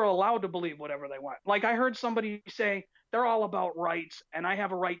 People are allowed to believe whatever they want. Like I heard somebody say they're all about rights and I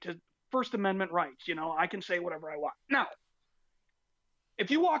have a right to First Amendment rights. You know, I can say whatever I want. Now, if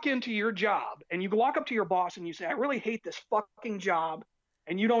you walk into your job and you walk up to your boss and you say, I really hate this fucking job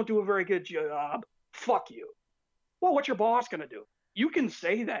and you don't do a very good job, fuck you. Well, what's your boss going to do? You can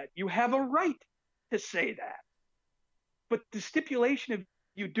say that. You have a right to say that. But the stipulation of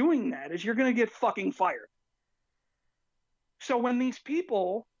you doing that is you're going to get fucking fired. So when these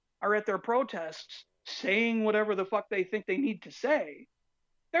people are at their protests saying whatever the fuck they think they need to say,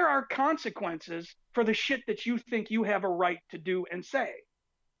 there are consequences for the shit that you think you have a right to do and say.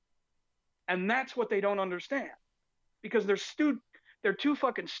 And that's what they don't understand. Because they're too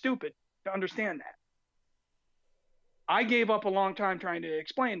fucking stupid to understand that. I gave up a long time trying to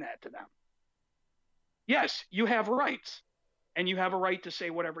explain that to them. Yes, you have rights. And you have a right to say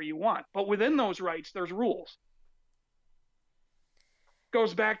whatever you want. But within those rights, there's rules.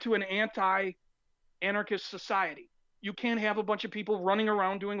 Goes back to an anti-anarchist society. You can't have a bunch of people running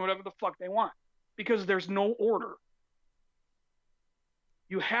around doing whatever the fuck they want because there's no order.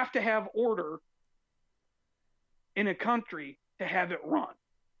 You have to have order in a country to have it run,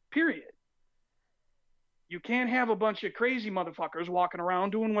 period. You can't have a bunch of crazy motherfuckers walking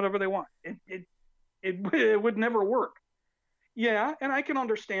around doing whatever they want. It would never work. Yeah, and I can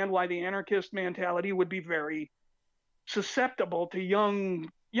understand why the anarchist mentality would be very susceptible to young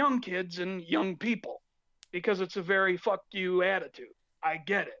kids and young people. because it's a very fuck you attitude. I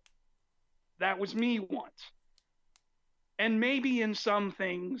get it. That was me once. And maybe in some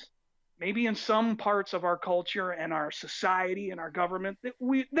things, maybe in some parts of our culture and our society and our government, that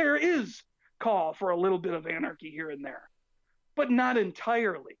there is call for a little bit of anarchy here and there, but not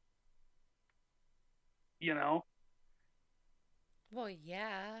entirely. You know? Well,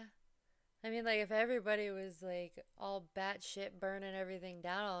 yeah. I mean, like, if everybody was, like, all batshit burning everything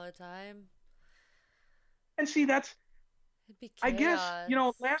down all the time, And see, that's, it'd be I guess,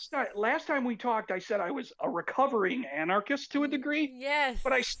 chaos. last time we talked, I said I was a recovering anarchist to a degree,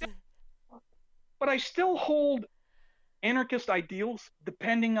 but I Yes. still but I still hold anarchist ideals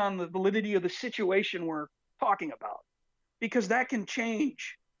depending on the validity of the situation we're talking about, because that can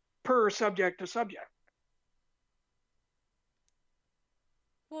change per subject to subject.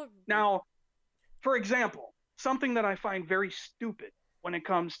 Well, Now, for example, something that I find very stupid when it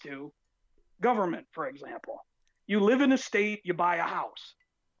comes to government, for example. You live in a state, you buy a house.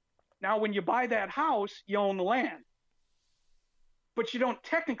 Now, when you buy that house, you own the land, but you don't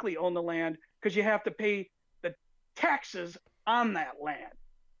technically own the land because you have to pay the taxes on that land.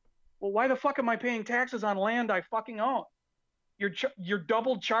 Well, why the fuck am I paying taxes on land I fucking own? You're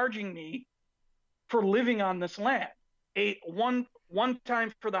double charging me for living on this land. One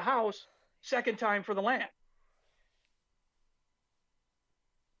time for the house, second time for the land.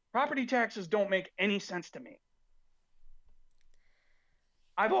 Property taxes don't make any sense to me.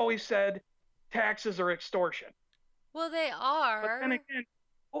 I've always said taxes are extortion. well, they But then are. again,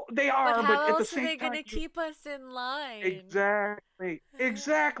 they But are, but how at the else are same they time, gonna keep us in line?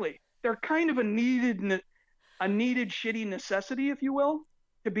 exactly. They're kind of a needed shitty necessity, if you will,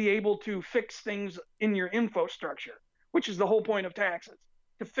 to be able to fix things in your infrastructure, which is the whole point of taxes,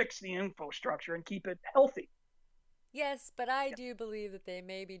 to fix the infrastructure and keep it healthy. Yes, but I do believe that they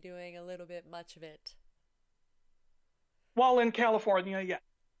may be doing a little bit much of it. While in California, yeah,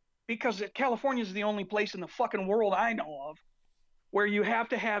 because California is the only place in the fucking world I know of where you have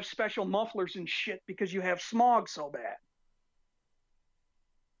to have special mufflers and shit because you have smog so bad.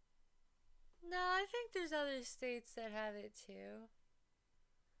 No, I think there's other states that have it too.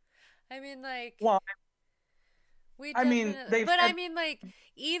 I mean, like, Well, we I mean, definitely, they've but I had, mean, like,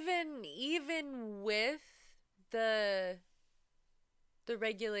 even with the the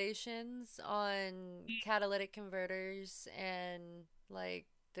regulations on catalytic converters and like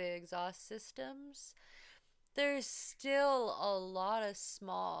the exhaust systems, there's still a lot of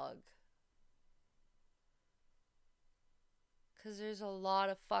smog because there's a lot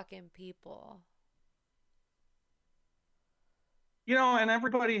of fucking people. and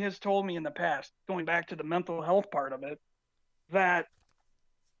everybody has told me in the past, going back to the mental health part of it, that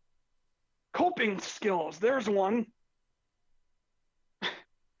coping skills, there's one.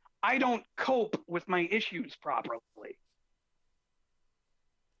 I don't cope with my issues properly.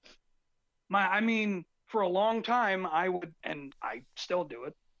 I mean, for a long time, I would, and I still do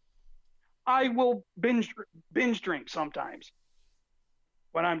it. I will binge drink sometimes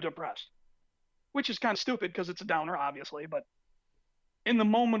when I'm depressed, which is kind of stupid because it's a downer, obviously. But in the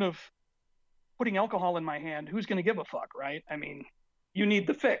moment of putting alcohol in my hand, who's going to give a fuck, right? I mean, you need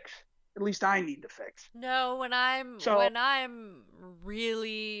the fix. At least I need the fix. No, So, when I'm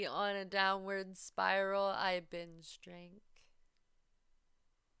really on a downward spiral, I binge drink.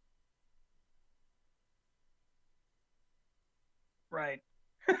 right,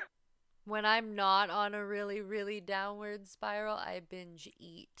 When I'm not on a really, really downward spiral, I binge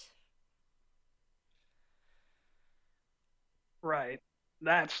eat. right.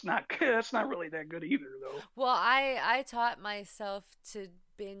 That's not good. That's not really that good either, though. Well, I taught myself to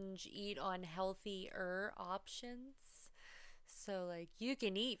binge eat on healthier options. So like you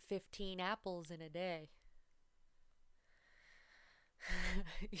can eat 15 apples in a day.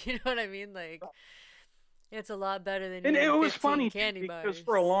 You know what I mean? Like it's a lot better than And it eating was 15 funny too candy because bars.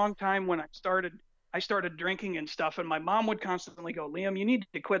 for a long time when I started drinking and stuff, and my mom would constantly go, "Liam, you need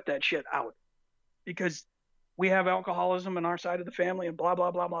to quit that shit out because we have alcoholism in our side of the family, and blah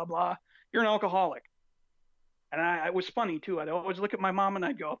blah blah blah blah. You're an alcoholic." And it was funny too. I'd always look at my mom and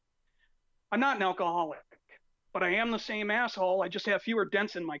I'd go, "I'm not an alcoholic, but I am the same asshole. I just have fewer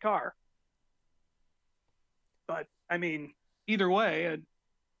dents in my car." But I mean, either way,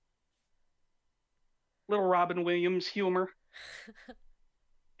 little Robin Williams humor.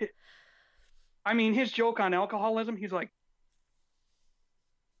 I mean, his joke on alcoholism, he's like,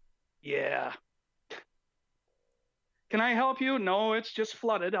 "Yeah, can I help you? No, it's just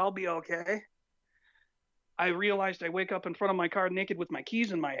flooded. I'll be okay." I realized I wake up in front of my car naked with my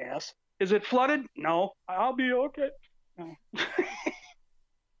keys in my ass. Is it flooded? No, I'll be okay. No.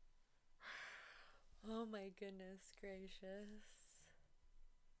 Oh my goodness gracious.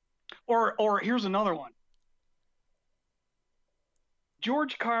 Or here's another one.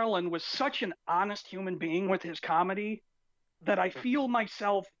 George Carlin was such an honest human being with his comedy that I feel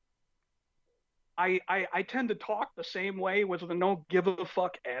myself. I tend to talk the same way with a no give a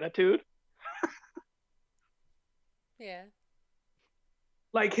fuck attitude. Yeah.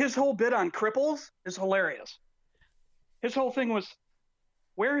 Like his whole bit on cripples is hilarious. His whole thing was,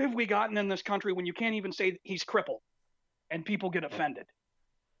 where have we gotten in this country when you can't even say he's crippled and people get offended?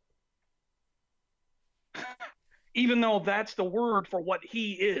 Even though that's the word for what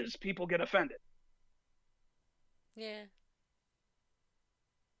he is, people get offended. Yeah.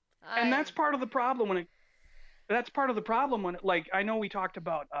 And that's part of the problem when it, like, I know we've talked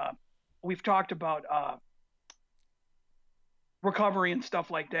about recovery and stuff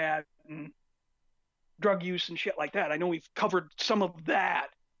like that, and drug use and shit like that. I know we've covered some of that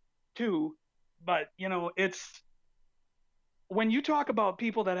too, but it's when you talk about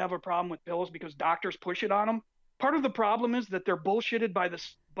people that have a problem with pills because doctors push it on them, part of the problem is that they're bullshitted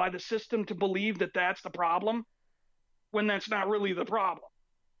by the system to believe that that's the problem when that's not really the problem.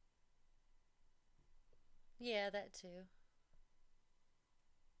 Yeah, that too.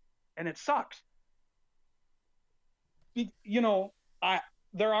 And it sucks.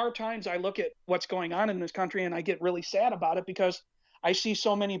 There are times I look at what's going on in this country and I get really sad about it because I see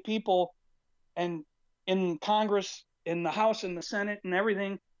so many people and in Congress, in the House, in the Senate and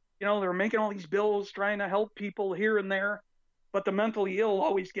everything, they're making all these bills trying to help people here and there, but the mentally ill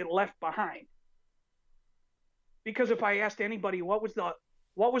always get left behind. Because if I asked anybody what was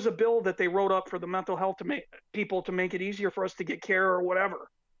a bill that they wrote up for the mental health to make it easier for us to get care or whatever,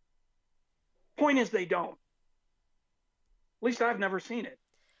 point is they don't. At least I've never seen it.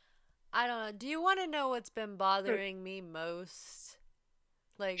 I don't know. Do you want to know what's been bothering me most?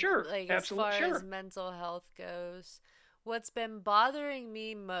 Sure, as far as mental health goes. What's been bothering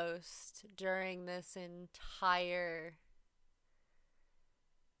me most during this entire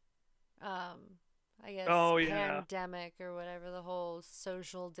I guess pandemic or whatever, the whole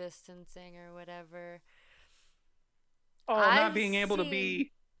social distancing or whatever. Oh, not being able to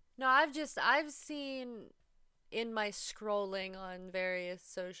be. No, I've seen in my scrolling on various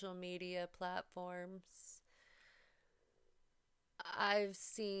social media platforms, I've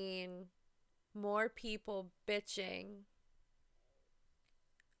seen more people bitching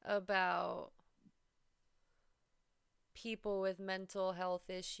about people with mental health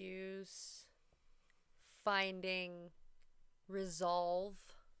issues finding resolve.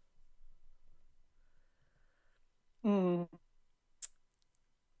 Mm.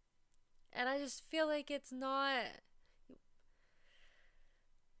 And I just feel like it's not.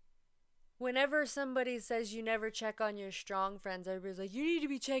 Whenever somebody says you never check on your strong friends, everybody's like, you need to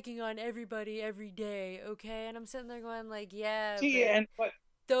be checking on everybody every day, okay? And I'm sitting there going like, yeah, but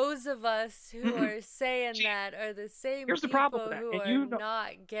those of us who are saying that are the same people who are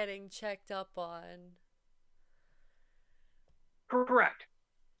not getting checked up on. Correct.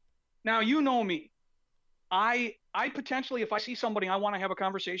 Now, you know me. I potentially, if I see somebody I want to have a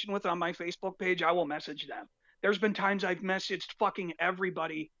conversation with on my Facebook page, I will message them. There's been times I've messaged fucking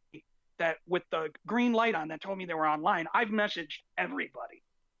everybody that with the green light on that told me they were online. I've messaged everybody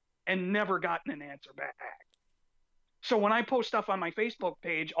and never gotten an answer back. So when I post stuff on my Facebook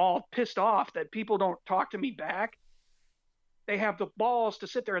page all pissed off that people don't talk to me back, they have the balls to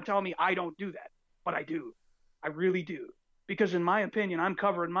sit there and tell me I don't do that. But I do. I really do. Because in my opinion, I'm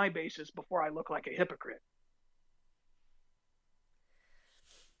covering my bases before I look like a hypocrite.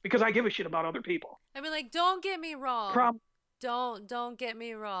 Because I give a shit about other people. I mean, like, don't get me wrong. Don't get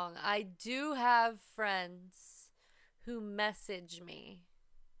me wrong. I do have friends who message me.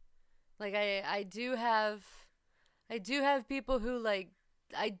 Like I do have people who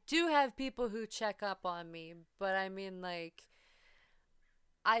I do have people who check up on me, but I mean, like,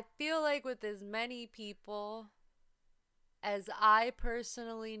 I feel like with as many people as I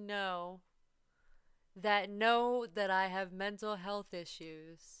personally know that I have mental health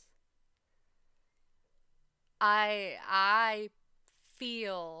issues, I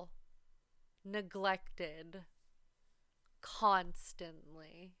feel neglected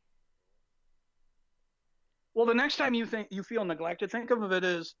constantly. Well, the next time you feel neglected, think of it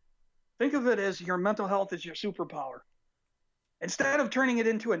as your mental health is your superpower. Instead of turning it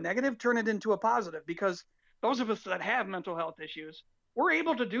into a negative, turn it into a positive, because those of us that have mental health issues, we're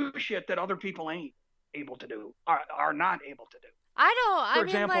able to do shit that other people ain't able to do, are not able to do. I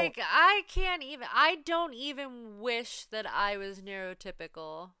don't even wish that I was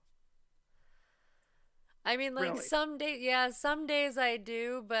neurotypical. I mean, like, really. some days I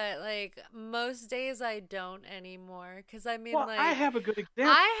do, but like most days I don't anymore. Because I mean, Well, I like, have a good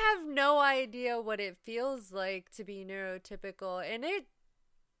example. I have no idea what it feels like to be neurotypical, and it,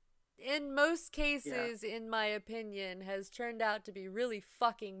 in most Yeah. cases, in my opinion, has turned out to be really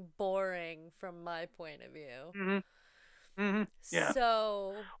fucking boring from my point of view. Hmm. Hmm. Yeah.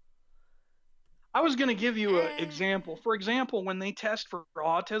 So, I was going to give you an eh, example. For example, when they test for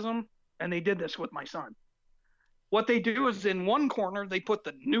autism, and they did this with my son, what they do is in one corner, they put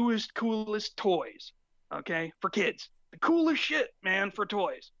the newest, coolest toys, okay, for kids. The coolest shit, man, for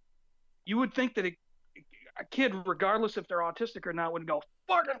toys. You would think that a kid, regardless if they're autistic or not, would go,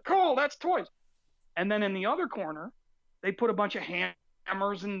 fucking cool, that's toys. And then in the other corner, they put a bunch of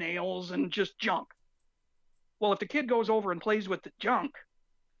hammers and nails and just junk. Well, if the kid goes over and plays with the junk,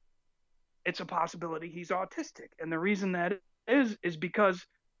 it's a possibility he's autistic. And the reason that is because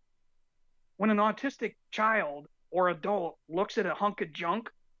when an autistic child or adult looks at a hunk of junk,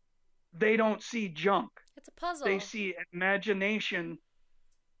 they don't see junk. it's a They puzzle. see imagination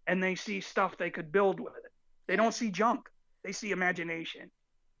and they see stuff they could build with it. They Yeah, don't see junk. They see imagination.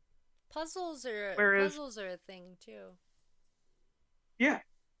 Whereas, puzzles are a thing too. yeah,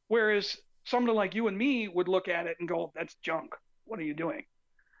 whereas somebody like you and me would look at it and go, that's junk. What are you doing?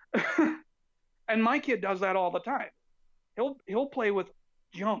 And my kid does that all the time. He'll play with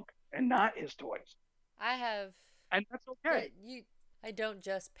junk and not his toys. I have, And that's yeah, okay. you. I don't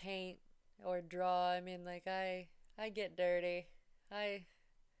just paint or draw. I mean, like, I get dirty. I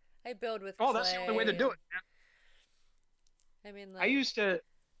I build with Oh, that's the only way to clay, do and it, man. I mean, I like, used to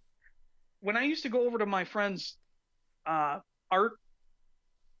when I used to go over to my friend's art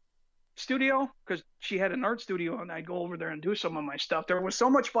studio because she had an art studio and I'd go over there and do some of my stuff. There was so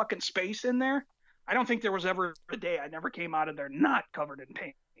much fucking space in there. I don't think there was ever a day I never came out of there not covered in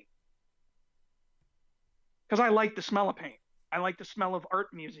paint because I like the smell of paint. I like the smell of art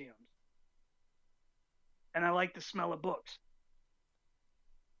museums and I like the smell of books,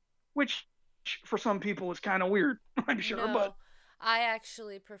 which for some people is kind of weird, I'm sure, but no. I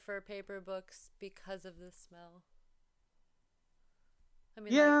actually prefer paper books because of the smell. I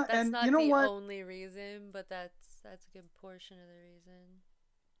mean, like, yeah, that's and you not know the what? only reason, but that's a good portion of the reason.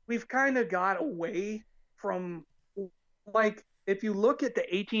 We've kind of got away from, like, if you look at the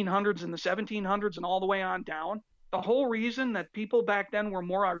 1800s and the 1700s and all the way on down, the whole reason that people back then were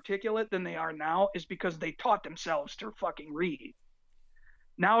more articulate than they are now is because they taught themselves to fucking read.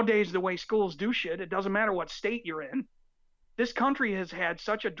 Nowadays, the way schools do shit, it doesn't matter what state you're in. This country has had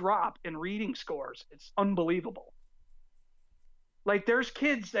such a drop in reading scores. It's unbelievable. Like there's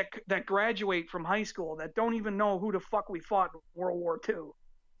kids that graduate from high school that don't even know who the fuck we fought in World War II.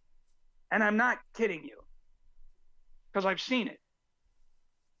 And I'm not kidding you because I've seen it.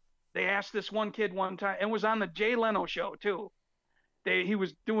 They asked this one kid one time, and it was on the Jay Leno show too. He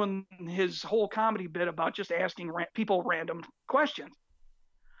was doing his whole comedy bit about just asking people random questions.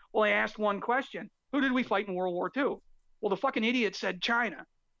 Well, they asked one question: who did we fight in World War II? Well, the fucking idiot said China.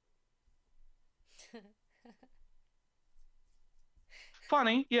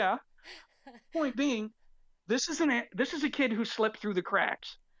 Funny, yeah. Point being, this is a kid who slipped through the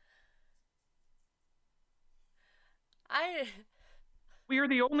cracks. I We are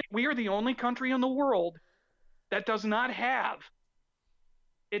the only country in the world that does not have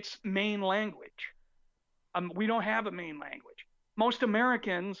its main language. We don't have a main language. Most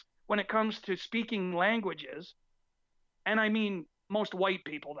Americans, when it comes to speaking languages, and I mean most white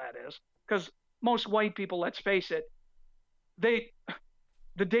people, that is, because most white people, let's face it, they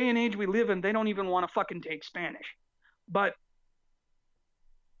the day and age we live in, they don't even want to fucking take Spanish. But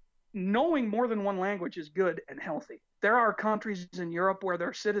knowing more than one language is good and healthy. There are countries in Europe where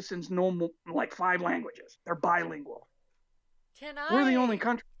their citizens know like five languages. They're bilingual. can We're the only I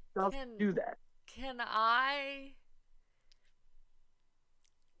country that doesn't can do that. can I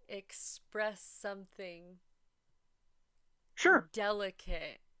express something Sure,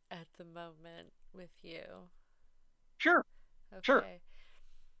 delicate at the moment with you? sure, sure. Okay.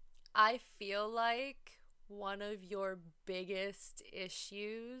 I feel like one of your biggest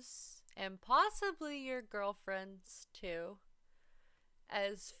issues, and possibly your girlfriend's too,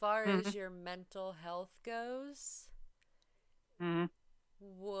 as far Mm-hmm, as your mental health goes, mm-hmm.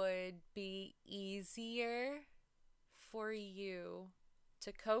 would be easier for you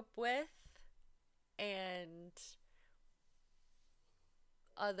to cope with and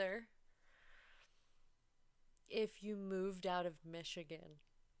other if you moved out of Michigan.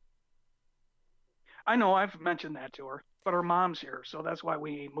 I know I've mentioned that to her, but her mom's here, so that's why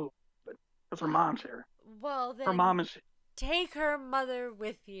we ain't moved. But because her mom's here, Well, her then mom is take her mother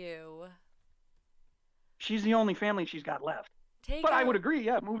with you. she's the only family she's got left. Take But I would her. agree,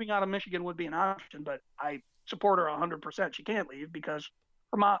 yeah, moving out of Michigan would be an option. But I support her 100%. She can't leave because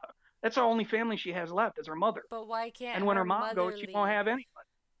her mom. That's the only family she has left is her mother. But why can't And when her her mom goes, mother she won't leave? have anybody.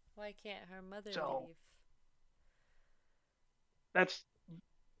 Why can't her mother So leave? that's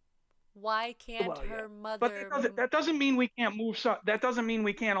Why can't well, yeah. her But mother? that doesn't mean we can't move. That doesn't mean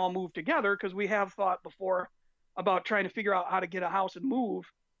we can't all move together because we have thought before about trying to figure out how to get a house and move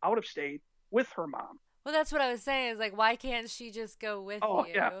out of state with her mom. Well, that's what I was saying. Is like, why can't she just go with Oh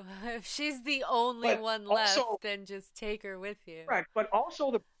you? yeah, If she's the only but one left, also then just take her with you. correct. But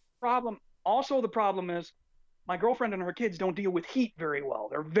problem. Also the problem is my girlfriend and her kids don't deal with heat very well.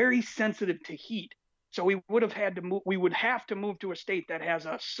 They're very sensitive to heat. So we would have had to move. We would have to move to a state that has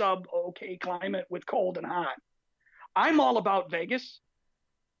a sub okay climate with cold and hot. I'm all about Vegas,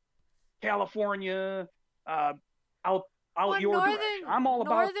 California, uh, out Well, your direction. I'm all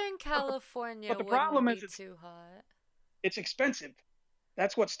about. Northern California But the wouldn't problem be is too hot. it's expensive.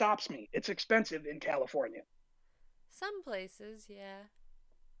 That's what stops me. It's expensive in California. Some places, yeah.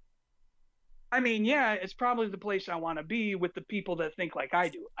 I mean, yeah, it's probably the place I want to be with the people that think like I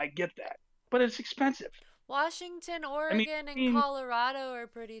do. I get that, but it's expensive. Washington, I mean, Oregon, and Colorado are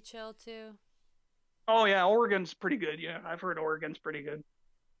pretty chill too. oh yeah, Oregon's pretty good. Yeah, I've heard Oregon's pretty good.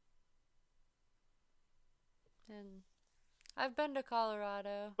 And I've been to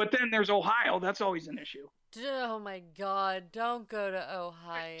Colorado. But then there's Ohio. That's always an issue. Oh my God, don't go to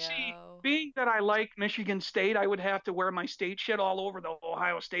See, Ohio. being that I like Michigan State, I would have to wear my state shit all over the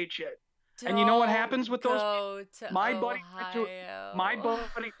Ohio State shit. And you know what happens with those? Go to My Ohio.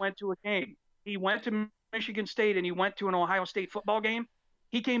 buddy went to a game. He went to Michigan State and he went to an Ohio State football game.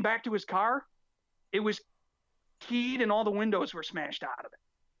 He came back to his car. It was keyed and all the windows were smashed out of it.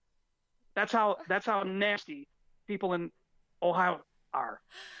 That's how nasty people in Ohio are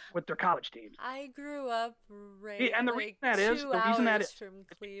with their college teams. I grew up right And the reason that is, the reason that is, from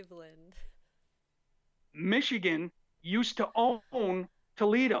Cleveland. Michigan used to own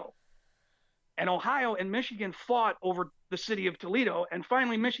Toledo. And Ohio and Michigan fought over the city of Toledo. And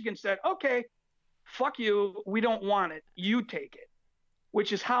finally, Michigan said, okay, fuck you. We don't want it. You take it.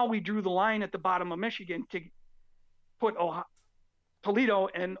 Which is how we drew the line at the bottom of Michigan to put Toledo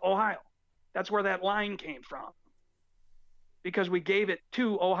in Ohio. That's where that line came from. Because we gave it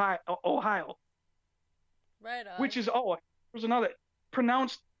to Ohio. Right on. Which is, there's another.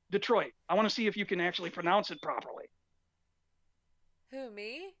 Pronounced Detroit. I want to see if you can actually pronounce it properly. Who,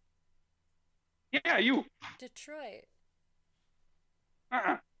 me? Yeah, you. Detroit.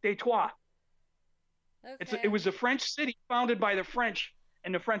 Detroit. Okay. It was a French city founded by the French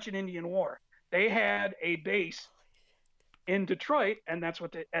in the French and Indian War. They had a base in Detroit, and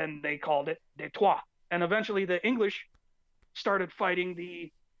they called it Detroit. And eventually, the English started fighting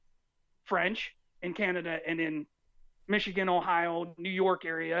the French in Canada and in Michigan, Ohio, New York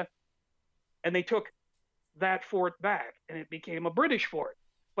area, and they took that fort back, and it became a British fort.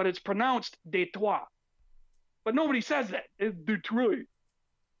 But it's pronounced Detroit. But nobody says that. It's Detroit.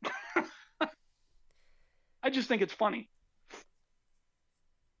 I just think it's funny.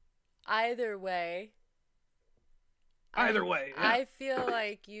 Either way. Yeah. I feel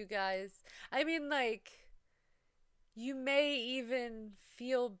like you guys, I mean, like, you may even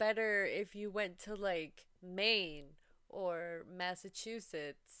feel better if you went to, like, Maine or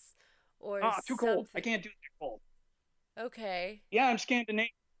Massachusetts or Too cold. something. I can't do that cold. Okay. Yeah, I'm Scandinavian,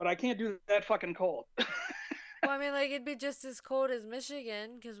 but I can't do that fucking cold. Well, I mean, like, it'd be just as cold as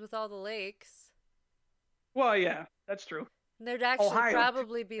Michigan, because with all the lakes. Well, yeah, that's true. There'd actually Ohio,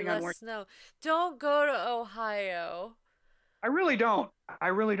 probably be depending on less where- snow. Don't go to Ohio. I really don't. I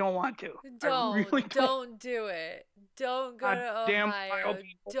really don't want to. I really Don't do it. Don't go to Goddamn Ohio. Ohio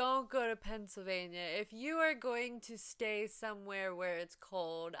people. Don't go to Pennsylvania. If you are going to stay somewhere where it's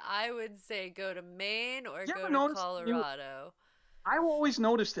cold, I would say go to Maine or You go ever to notice Colorado. I always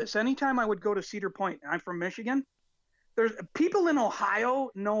noticed this. Anytime I would go to Cedar Point, and I'm from Michigan, there's people in Ohio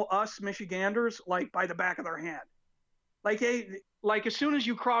know us Michiganders like by the back of their hand. Like as soon as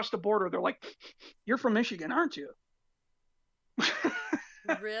you cross the border, they're like, "You're from Michigan, aren't you?"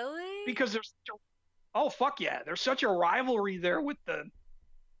 Really? Because oh fuck yeah, there's such a rivalry there with the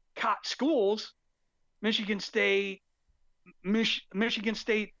schools. Michigan State, Michigan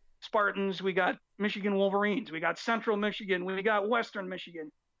State Spartans. We got Michigan Wolverines. We got Central Michigan. We got Western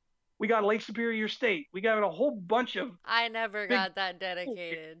Michigan. We got Lake Superior State. We got a whole bunch of. I never got that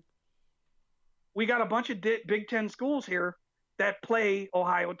dedicated. We got a bunch of Big Ten schools here that play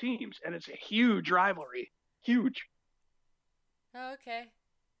Ohio teams, and it's a huge rivalry. Huge. Okay.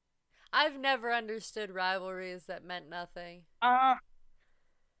 I've never understood rivalries that meant nothing. I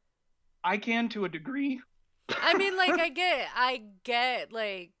can to a degree. I mean, like, I get,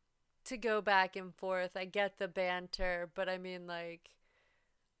 like, to go back and forth. I get the banter, but I mean, like,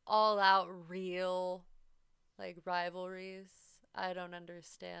 all out real, like, rivalries. I don't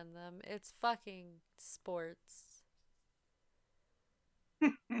understand them. It's fucking sports.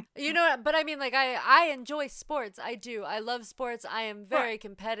 You know what? But I mean, like, I enjoy sports. I do. I love sports. I am very Right.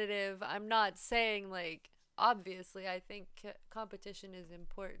 competitive. I'm not saying, like, obviously, I think competition is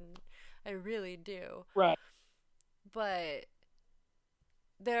important. I really do. Right. But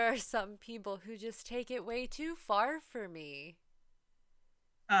there are some people who just take it way too far for me.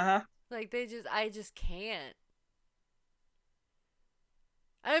 Uh-huh. Like, I just can't.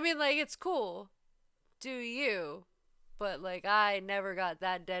 I mean, like, it's cool. Do you? But, like, I never got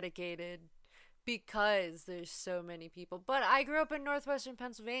that dedicated because there's so many people. But I grew up in northwestern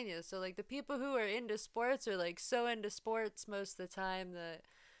Pennsylvania, so, like, the people who are into sports are, like, so into sports most of the time that,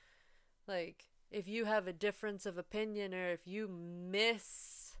 like, if you have a difference of opinion or if you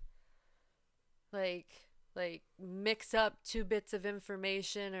miss, like, mix up two bits of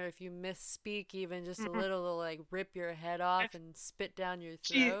information, or if you misspeak even just a Hmm. little, to like rip your head off and spit down your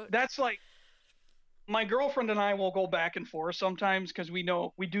See, throat. that's like my girlfriend and I will go back and forth sometimes because we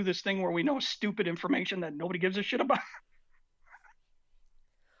do this thing where we know stupid information that nobody gives a shit about.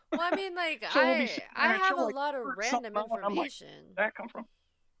 Well, I mean, like, So we'll be sitting I there and have she'll a like lot of blurt something random out, and I'm like, information. where'd that come from?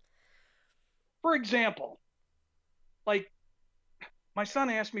 For example, like my son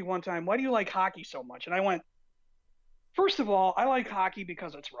asked me one time, why do you like hockey so much? And I went, first of all, I like hockey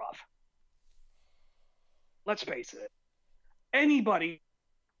because it's rough. Let's face it. Anybody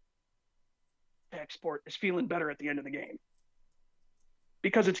sport is feeling better at the end of the game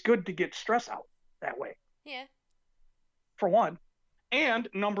because it's good to get stress out that way, Yeah. for one. And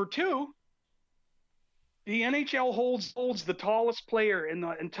number two, the NHL holds the tallest player in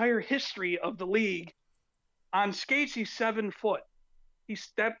the entire history of the league. On skates, he's 7 foot. He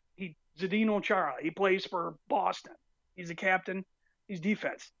Zdeno Chara. He plays for Boston. He's a captain. He's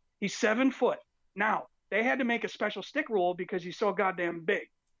defense. He's 7 foot. Now they had to make a special stick rule because he's so goddamn big.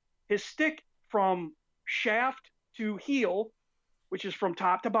 His stick from shaft to heel, which is from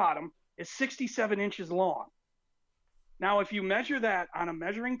top to bottom, is 67 inches long. Now, if you measure that on a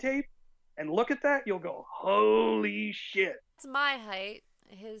measuring tape and look at that, you'll go, holy shit. It's my height.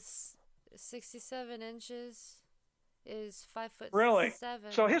 His 67 inches is 5 foot Really?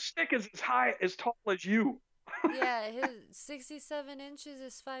 7. So his stick is as tall as you. Yeah, his 67 inches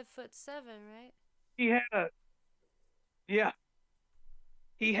is 5 foot 7, right? He had a, yeah,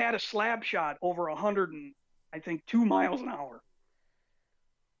 he had a slab shot over 100 and I think 2 miles an hour.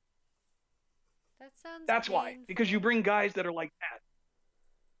 That sounds That's why, because you painful. bring guys that are like that.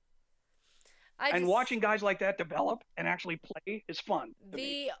 I And just watching guys like that develop and actually play is fun to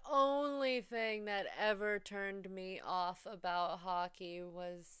me. The only thing that ever turned me off about hockey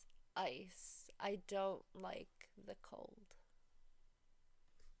was ice. I don't like the cold.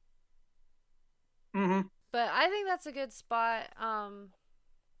 Mm-hmm. But I think that's a good spot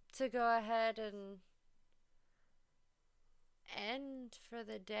to go ahead and end for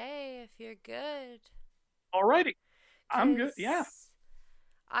the day if you're good. Alrighty. I'm good. Yeah. 'Cause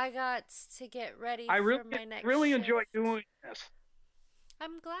I got to get ready I for my next really enjoy shift. doing this.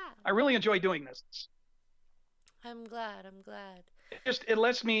 I'm glad. I really enjoy doing this. I'm glad. I'm glad. It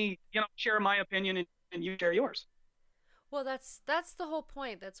lets me, share my opinion and you share yours. Well, that's the whole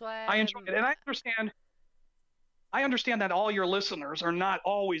point. That's why I enjoy it. And I understand that all your listeners are not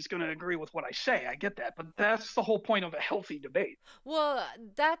always going to agree with what I say. I get that, but that's the whole point of a healthy debate. Well,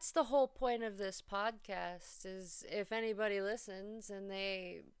 that's the whole point of this podcast is if anybody listens and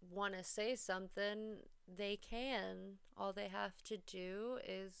they want to say something, they can. All they have to do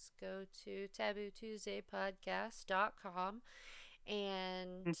is go to tabootuesdaypodcast.com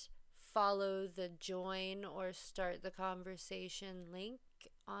and follow the join or start the conversation link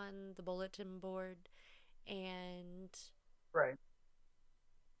on the bulletin board and Right.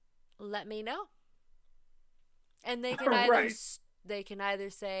 let me know. And they can Right. either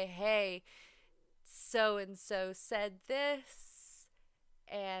say, "Hey, so and so said this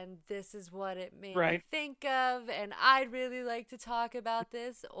and this is what it made me Right. think of and I'd really like to talk about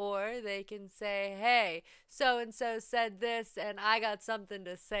this," or they can say, "Hey, so and so said this and I got something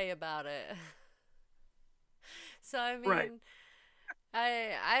to say about it." So I Right. mean,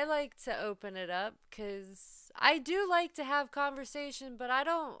 I like to open it up cuz I do like to have conversation, but I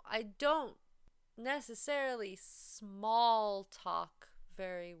don't necessarily small talk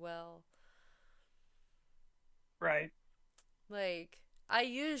very well. Right. Like, I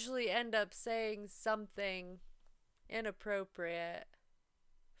usually end up saying something inappropriate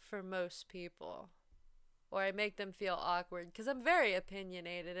for most people. or I make them feel awkward because I'm very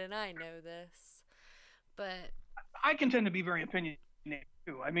opinionated and I know this. But I can tend to be very opinionated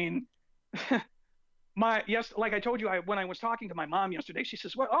too. I mean, like I told you, when I was talking to my mom yesterday, she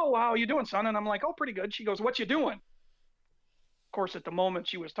says, "Well, oh, how you doing, son?" And I'm like, "Oh, pretty good." She goes, "What you doing?" Of course, at the moment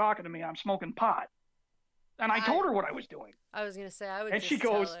she was talking to me, I'm smoking pot, and I told her what I was doing. I was gonna say I would and just she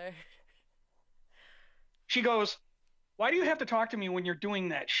goes, tell her. She goes, "Why do you have to talk to me when you're doing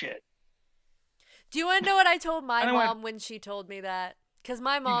that shit?" Do you want to know what I told my And I mom went, when she told me that? Because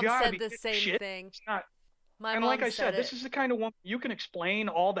my "You mom gotta said be the kidding same shit. thing. It's not." My And mom like I said said, this is the kind of woman you can explain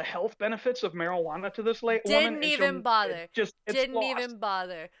all the health benefits of marijuana to this woman. Didn't And even bother. it's Didn't lost. even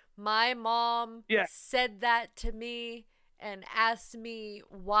bother. My mom Yeah. said that to me and asked me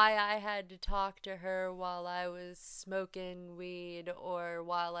why I had to talk to her while I was smoking weed or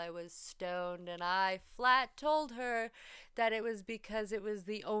while I was stoned. And I flat told her that it was because it was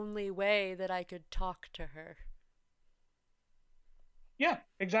the only way that I could talk to her. Yeah,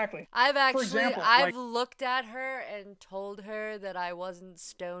 exactly. I've looked at her and told her that I wasn't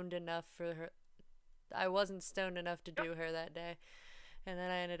stoned enough for her. I wasn't stoned enough to do her that day. And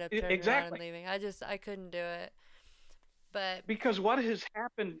then I ended up turning around and leaving. I couldn't do it. But because what has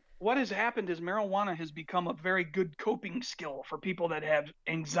happened is marijuana has become a very good coping skill for people that have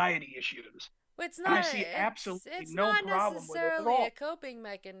anxiety issues. it's And I not see absolutely it's no not problem with it at necessarily all. a coping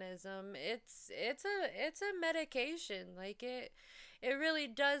mechanism. It's a medication. Like it really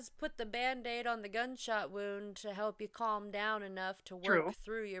does put the band-aid on the gunshot wound to help you calm down enough to work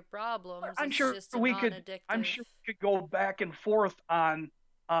through your problems. I'm It's sure just a we non-addictive. could go back and forth on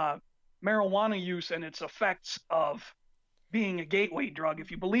marijuana use and its effects of being a gateway drug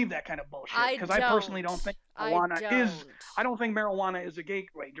if you believe that kind of bullshit. Because I personally don't think I don't think marijuana is a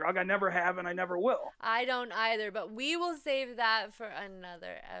gateway drug. I never have and I never will. I don't either, but we will save that for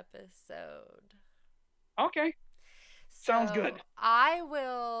another episode. Okay. Sounds good. I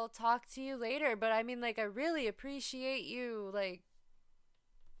will talk to you later, but I mean, like, I really appreciate you, like,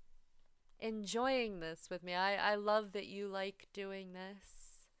 enjoying this with me. I love that you like doing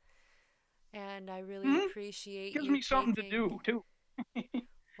this. And I really appreciate Gives you me something to do, too.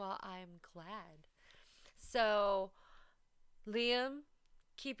 Well, I'm glad. So, Liam,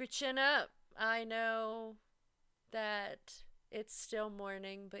 keep your chin up. I know that it's still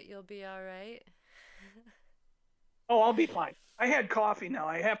morning, but you'll be all right. Oh, I'll be fine. I had coffee now.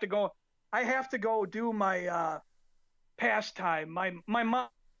 I have to go do my pastime. My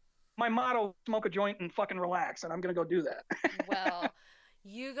motto: smoke a joint and fucking relax, and I'm gonna go do that. Well,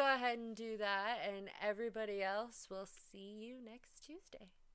 you go ahead and do that, and everybody else will see you next Tuesday.